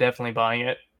Bridge. I'm definitely buying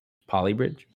it. Poly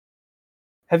Bridge.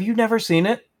 Have you never seen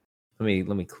it? Let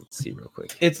me see real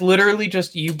quick. It's literally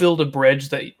just you build a bridge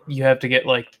that you have to get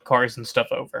like cars and stuff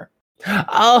over.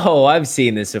 Oh, I've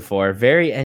seen this before.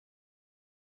 Very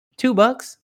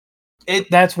 $2.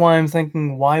 That's why I'm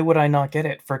thinking, why would I not get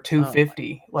it for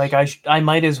 $250? Like I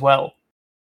might as well.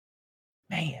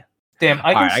 Man. Damn,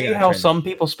 I can right, see how some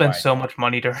people spend so much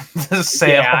money during the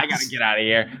sale. Yeah, I gotta get out of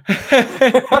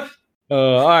here.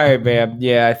 All right, man.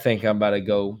 Yeah, I think I'm about to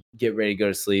go get ready to go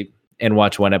to sleep and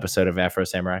watch one episode of Afro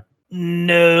Samurai.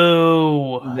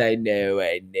 No. I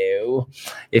know.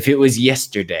 If it was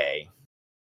yesterday.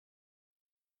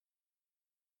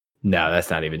 No, that's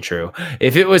not even true.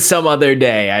 If it was some other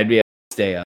day, I'd be able to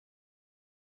stay up.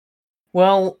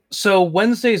 Well, so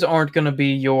Wednesdays aren't going to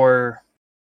be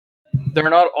they're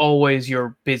not always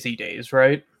your busy days,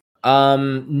 right?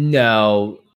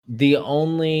 No. The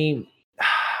only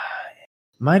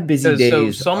my busy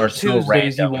days some are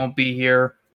Tuesdays so you won't be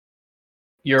here.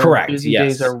 Your Correct, busy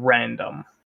yes. days are random.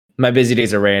 My busy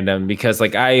days are random because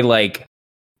like I like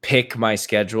pick my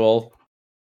schedule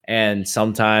and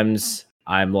sometimes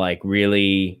I'm like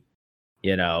really,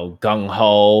 gung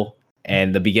ho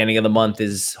and the beginning of the month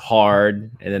is hard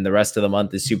and then the rest of the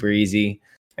month is super easy.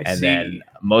 Then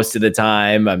most of the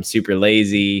time I'm super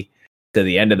lazy. To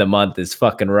the end of the month is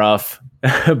fucking rough.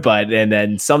 And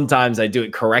then sometimes I do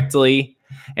it correctly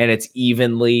and it's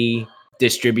evenly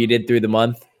distributed through the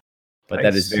month. But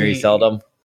that is very seldom.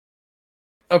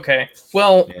 Okay.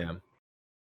 Well, Yeah.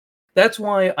 that's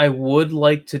why I would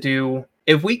like to do.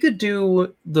 If we could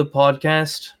do the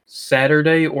podcast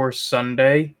Saturday or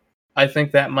Sunday, I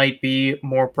think that might be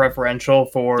more preferential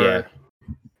for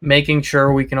making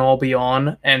sure we can all be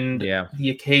on, and the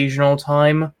occasional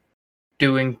time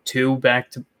doing two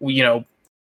back to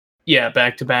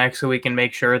back to back, so we can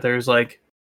make sure there's like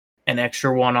an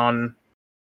extra one on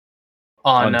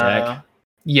deck.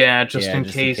 Just in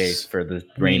case for the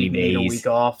rainy we need a days. week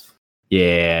off.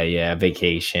 Yeah,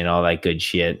 vacation, all that good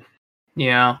shit.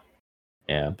 Yeah.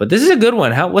 But this is a good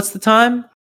one. What's the time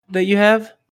that you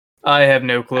have? I have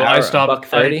no clue. I stopped.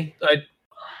 $1:30.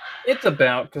 It's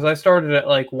about, because I started at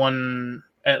like 7:45,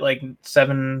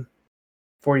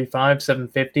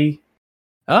 7:50.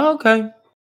 Oh, okay.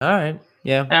 All right.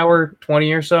 Yeah. Hour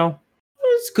 20 or so.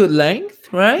 It's good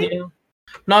length, right? Yeah.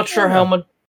 Not sure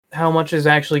how much is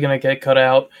actually going to get cut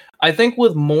out. I think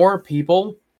with more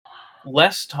people,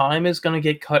 less time is going to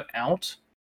get cut out,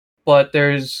 but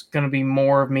there's going to be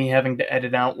more of me having to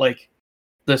edit out like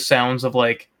the sounds of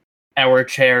like our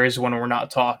chairs when we're not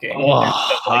talking.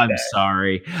 Oh, I'm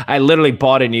sorry. I literally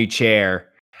bought a new chair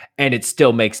and it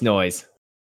still makes noise.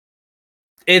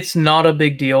 It's not a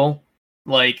big deal.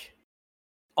 Like,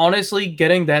 honestly,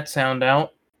 getting that sound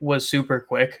out was super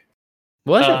quick.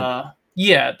 Was it?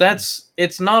 Yeah,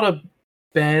 it's not a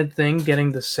bad thing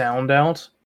getting the sound out.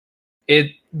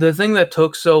 The thing that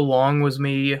took so long was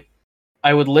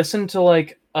I would listen to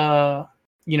like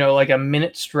like a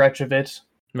minute stretch of it.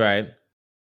 Right.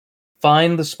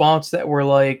 Find the spots that were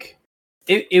like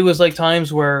it was like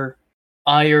times where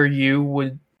I or you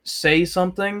would say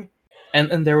something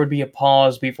and there would be a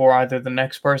pause before either the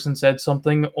next person said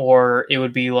something, or it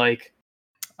would be like,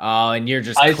 oh, and you're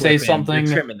just I'd say something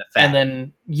trimming the fat. And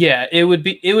then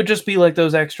it would just be like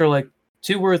those extra like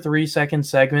 2 or 3 second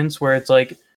segments where it's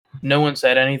like no one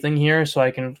said anything here, so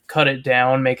I can cut it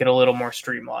down, make it a little more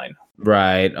streamlined.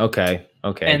 Right. Okay.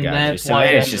 And that's why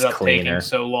it ended up taking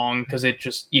so long, because it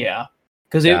just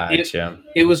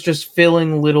it was just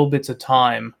filling little bits of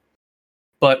time.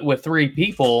 But with 3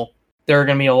 people, there are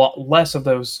going to be a lot less of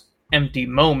those empty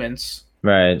moments.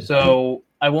 Right. So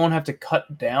I won't have to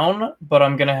cut down, but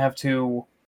I'm going to have to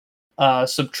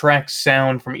subtract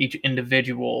sound from each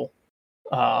individual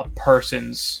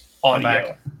person's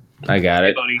audio. I got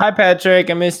it. Hi, Patrick.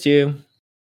 I missed you.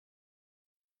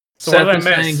 So Seth is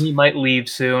saying he might leave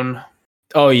soon.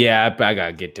 Oh, yeah. I got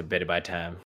to get to bed by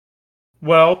time.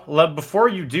 Well, before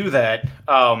you do that,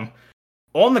 on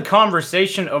the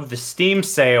conversation of the Steam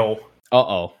sale,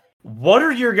 what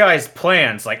are your guys'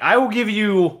 plans? Like, I will give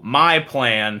you my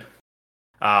plan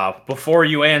before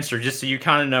you answer, just so you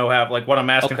kind of know what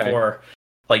I'm asking for.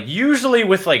 Like, usually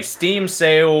with like Steam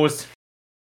sales,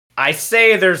 I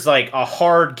say there's like a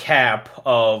hard cap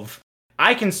of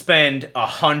I can spend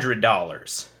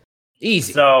 $100.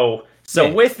 Easy. So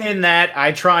within that,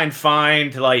 I try and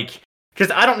find like,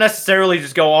 because I don't necessarily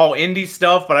just go all indie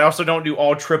stuff, but I also don't do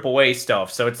all AAA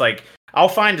stuff. So it's like I'll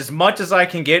find as much as I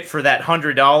can get for that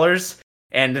 $100,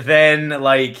 and then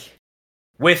like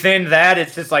within that,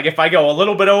 it's just like if I go a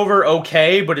little bit over,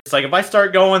 okay, but it's like if I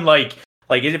start going like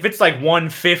if it's like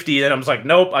 150, then I'm just like,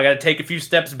 nope, I got to take a few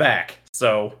steps back.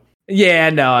 So yeah,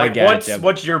 no, I get it.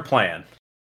 What's your plan?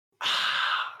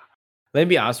 Let me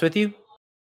be honest with you.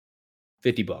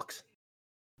 $50.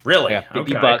 Really? Yeah, $50,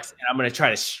 and I'm gonna try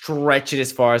to stretch it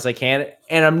as far as I can.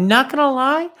 And I'm not gonna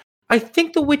lie, I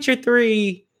think The Witcher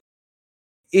 3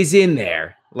 is in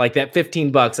there. Like that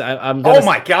 $15. I'm gonna. Oh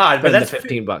my god! But that's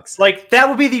 $15. Like that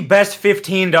would be the best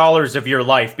 $15 of your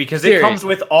life, because it comes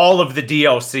with all of the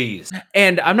DLCs.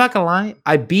 And I'm not gonna lie,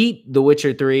 I beat The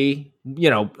Witcher 3.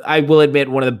 I will admit,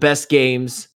 one of the best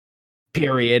games.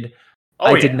 Period.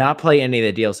 I did not play any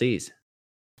of the DLCs.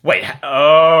 Wait.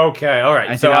 Okay. All right.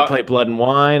 I did not play Blood and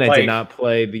Wine. I did not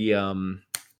play the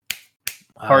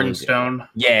Heart and Stone.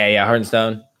 Yeah, Heart and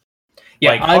Stone.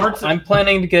 Yeah, I'm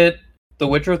planning to get The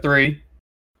Witcher 3.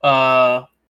 I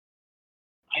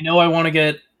know I want to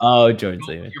get Join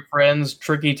Your Friends,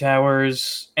 Tricky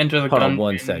Towers, Enter the Gungeon. Hold on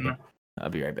 1 second. I'll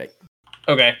be right back.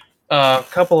 Okay. A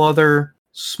couple other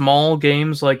small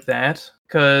games like that,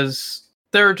 because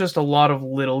there are just a lot of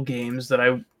little games that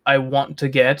I want to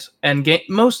get, and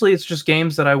mostly it's just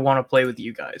games that I want to play with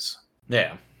you guys.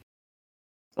 Yeah.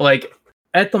 Like,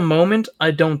 at the moment, I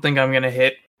don't think I'm going to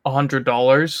hit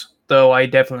 $100, though I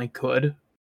definitely could.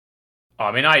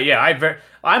 I mean,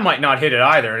 I might not hit it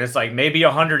either, and it's like maybe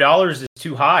 $100 is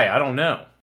too high. I don't know.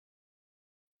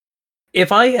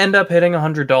 If I end up hitting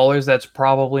 $100, that's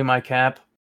probably my cap,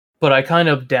 but I kind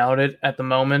of doubt it at the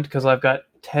moment, because I've got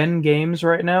 10 games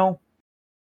right now,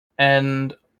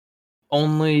 and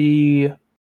only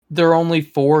there are only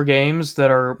 4 games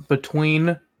that are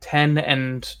between $10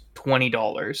 and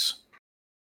 $20.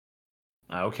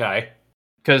 Okay.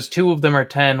 Because 2 of them are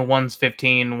 10, one's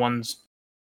 15, one's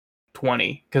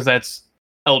 20. Because that's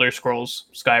Elder Scrolls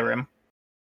Skyrim.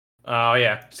 Oh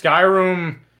yeah,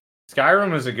 Skyrim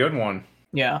is a good one.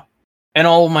 Yeah, and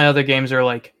all of my other games are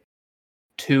like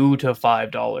 $2 to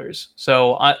 $5.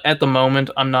 So at the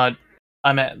moment, I'm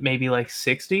at maybe like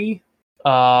 60. But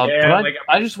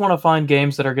I just want to find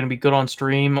games that are going to be good on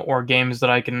stream or games that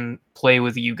I can play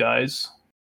with you guys.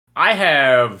 I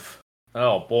have,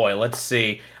 oh boy, let's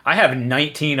see. I have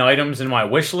 19 items in my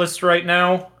wish list right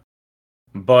now,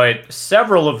 but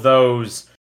several of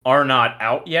those are not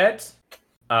out yet.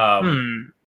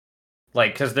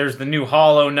 Like, because there's the new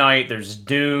Hollow Knight, there's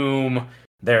Doom,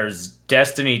 there's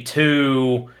Destiny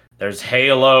 2, there's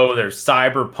Halo, there's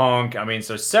Cyberpunk. I mean,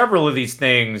 so several of these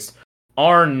things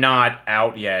are not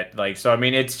out yet. Like, so I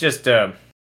mean, it's just a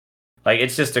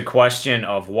question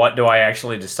of what do I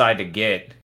actually decide to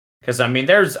get. Because I mean,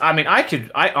 I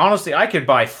could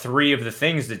buy 3 of the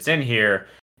things that's in here,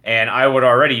 and I would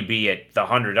already be at the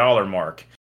 $100 mark,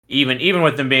 even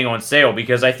with them being on sale.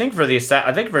 Because I think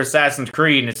for Assassin's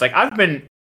Creed, it's like I've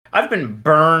been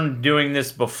burned doing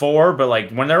this before, but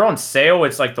like when they're on sale,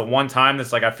 it's like the one time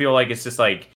that's like I feel like it's just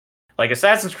like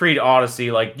Assassin's Creed Odyssey.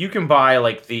 Like you can buy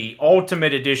like the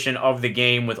ultimate edition of the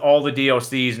game with all the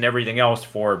DLCs and everything else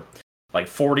for like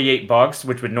 $48,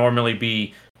 which would normally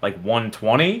be like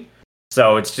 $120.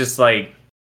 So it's just like,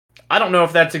 I don't know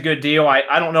if that's a good deal.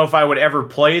 I don't know if I would ever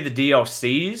play the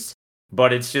DLCs,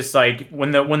 but it's just like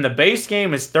when the base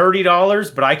game is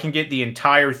 $30, but I can get the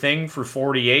entire thing for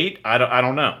 $48. I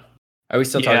don't know. Are we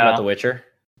still talking about The Witcher?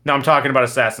 No, I'm talking about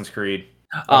Assassin's Creed.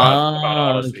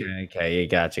 Okay,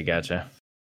 gotcha.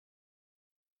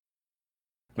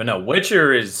 But no,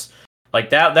 Witcher is like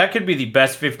that. That could be the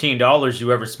best $15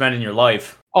 you ever spent in your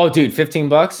life. Oh, dude,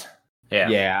 $15?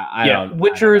 Yeah.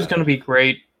 Witcher is going to be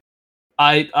great.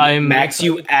 I'm Max,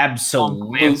 you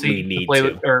absolutely need to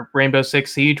play or Rainbow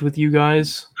Six Siege with you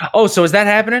guys. Oh, so is that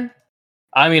happening?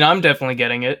 I mean, I'm definitely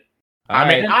getting it. I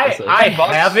mean, I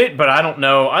have it, but I don't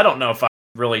know. I don't know if I'm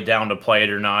really down to play it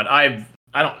or not. I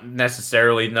don't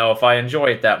necessarily know if I enjoy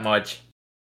it that much.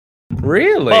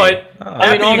 Really? But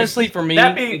I mean, honestly, for me,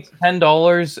 it's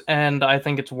 $10, and I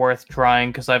think it's worth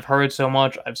trying because I've heard so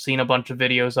much. I've seen a bunch of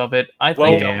videos of it. I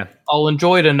think I'll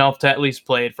enjoy it enough to at least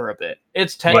play it for a bit.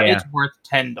 It's worth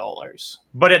 $10.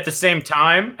 But at the same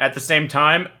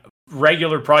time,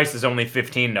 regular price is only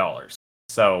 $15.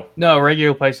 So no,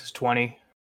 regular price is $20.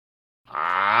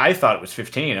 I thought it was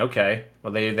 15. Okay,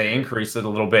 well they increased it a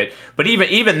little bit, but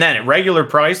even then, at regular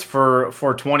price for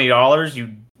 $20,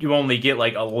 you only get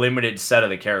like a limited set of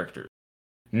the characters.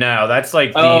 No, that's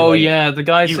like the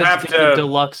guy said it's the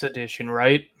deluxe edition,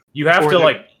 right? You have to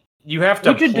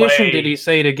Which edition did he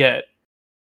say to get?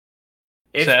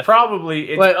 It's Seth?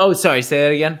 probably. Sorry, say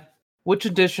that again. Which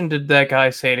edition did that guy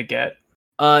say to get?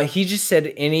 He just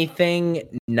said anything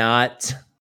not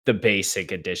the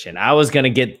basic edition. I was gonna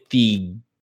get the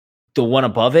one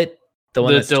above it, the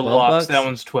one that's deluxe. That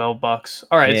one's $12.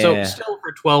 All right, so still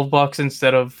for $12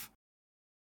 instead of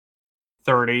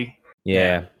 30.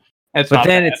 Yeah. But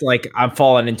then it's like I'm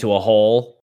falling into a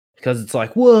hole because it's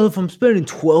like, well, if I'm spending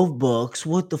 $12,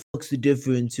 what the fuck's the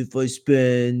difference if I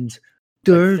spend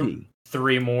 30?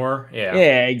 3 more? Yeah.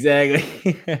 Yeah,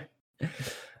 exactly.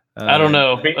 I don't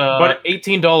know. But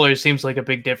 $18 seems like a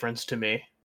big difference to me.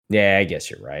 Yeah, I guess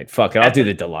you're right. Fuck it, I'll do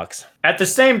the deluxe. At the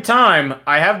same time,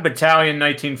 I have Battalion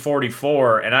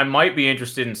 1944, and I might be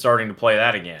interested in starting to play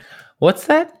that again. What's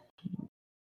that?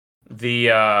 The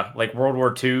like World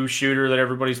War II shooter that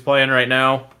everybody's playing right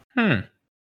now. I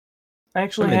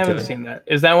actually haven't seen that.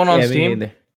 Is that one on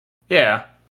Steam? Yeah.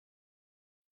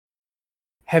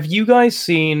 Have you guys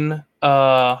seen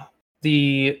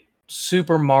the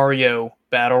Super Mario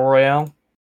Battle Royale?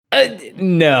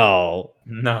 No.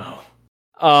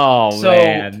 Oh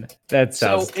man, that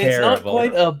sounds terrible. It's not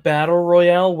quite a battle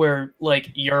royale where like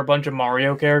you're a bunch of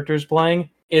Mario characters playing.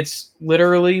 It's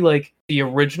literally like the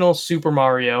original Super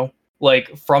Mario,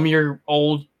 like from your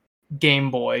old Game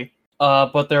Boy.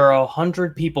 But there are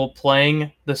 100 people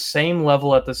playing the same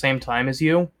level at the same time as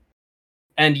you,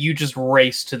 and you just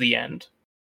race to the end.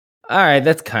 All right,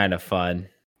 that's kind of fun.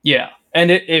 Yeah,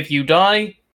 and if you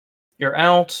die, you're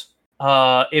out.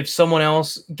 If someone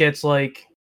else gets like.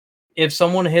 If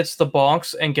someone hits the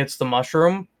box and gets the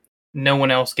mushroom, no one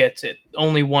else gets it.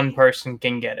 Only one person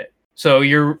can get it. So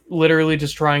you're literally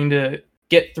just trying to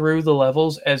get through the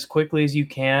levels as quickly as you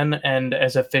can and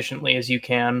as efficiently as you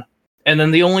can. And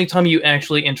then the only time you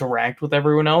actually interact with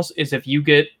everyone else is if you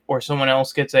get or someone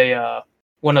else gets a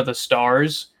one of the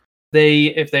stars,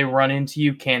 if they run into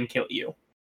you, can kill you.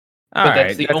 But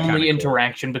that's the only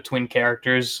interaction between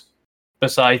characters.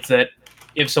 Besides that,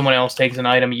 if someone else takes an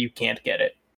item, you can't get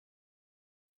it.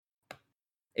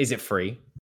 Is it free?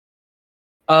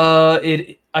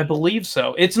 I believe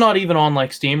so. It's not even on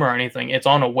like Steam or anything. It's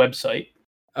on a website.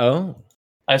 Oh.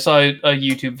 I saw a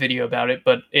YouTube video about it,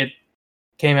 but it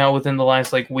came out within the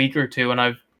last like week or two, and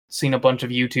I've seen a bunch of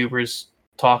YouTubers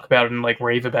talk about it and like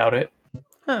rave about it.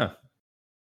 Huh.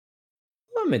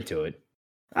 I'm into it.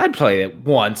 I'd play it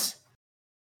once.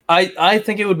 I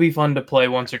think it would be fun to play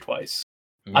once or twice.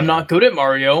 Yeah. I'm not good at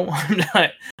Mario.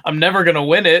 I'm never gonna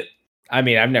win it. I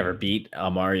mean, I've never beat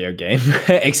a Mario game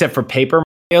except for Paper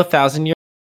Mario, 1,000 Years.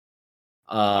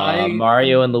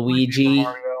 Mario and Luigi.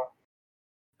 Mario.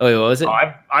 Oh, wait, what was it?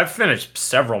 Oh, I've finished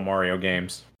several Mario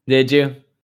games. Did you?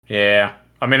 Yeah.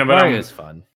 I mean, Mario was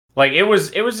fun. Like it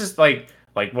was just like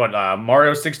what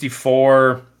Mario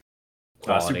 64,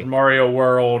 Super Mario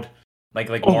World, like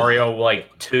Mario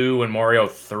like 2 and Mario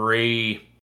 3.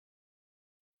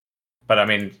 But I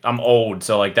mean, I'm old,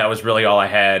 so like that was really all I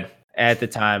had. At the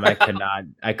time, I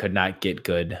could not get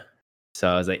good. So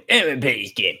I was like,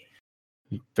 please get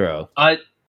throw. I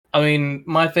mean,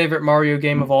 my favorite Mario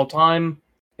game of all time,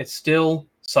 it's still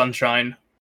Sunshine.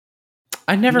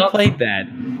 I never played that.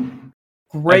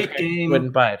 Great game.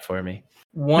 Wouldn't buy it for me.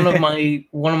 one of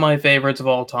my favorites of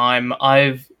all time.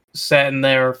 I've sat in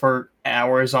there for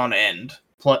hours on end,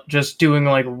 just doing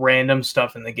like random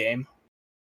stuff in the game.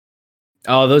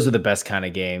 Oh, those are the best kind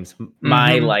of games.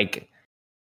 My like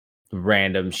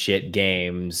random shit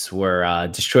games were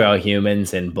Destroy All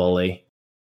Humans and Bully.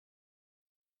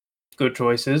 Good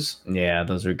choices. Yeah,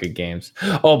 those were good games.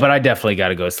 Oh, but I definitely got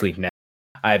to go sleep now.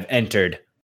 I've entered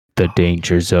the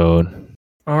danger zone.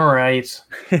 All right.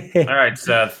 All right,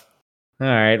 Seth. All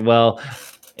right. Well,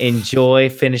 enjoy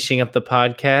finishing up the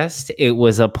podcast. It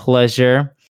was a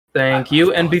pleasure. Thank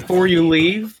you. And before you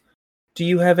leave, do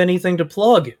you have anything to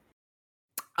plug?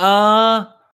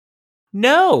 No.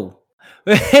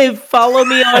 Follow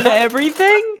me on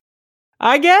everything,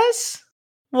 I guess.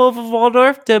 Wolf of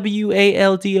Waldorf,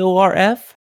 WALDORF.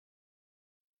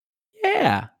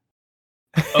 Yeah.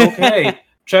 Okay.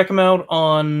 Check him out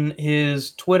on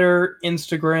his Twitter,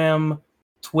 Instagram,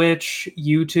 Twitch,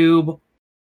 YouTube.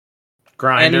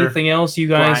 Grindr. Anything else you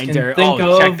guys Grindr. can think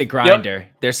of. Check the Grindr.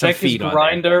 Yep. There's some check feet his on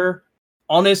Grindr. there.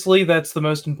 Honestly, that's the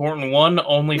most important one.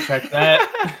 Only check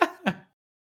that.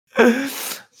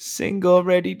 Single,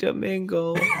 ready to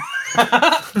mingle.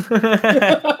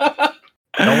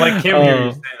 Don't let Kim hear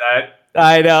you say that.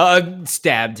 I know.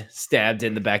 Stabbed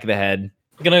in the back of the head.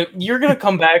 You're gonna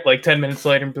come back like 10 minutes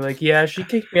later and be like, yeah, she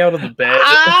kicked me out of the bed.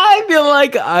 I feel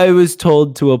like I was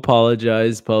told to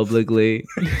apologize publicly.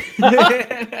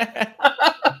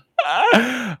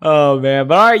 Oh man.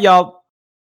 But all right, y'all.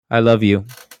 I love you.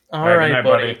 All right,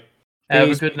 buddy. Have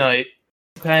a good night.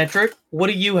 Patrick, what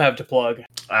do you have to plug?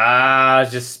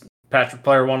 Just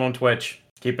PatrickPlayerOne on Twitch.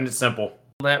 Keeping it simple.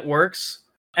 That works.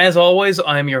 As always,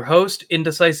 I'm your host,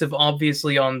 Indecisive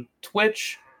Obviously on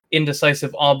Twitch,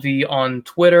 Indecisive Obvi on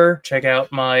Twitter. Check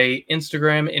out my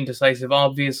Instagram, Indecisive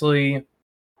Obviously.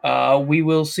 We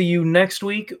will see you next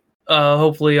week.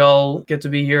 Hopefully I'll get to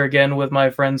be here again with my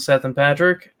friends Seth and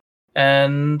Patrick.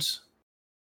 And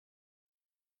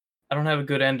I don't have a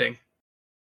good ending.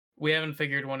 We haven't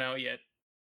figured one out yet.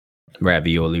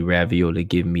 Ravioli, ravioli,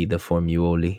 give me the formuoli.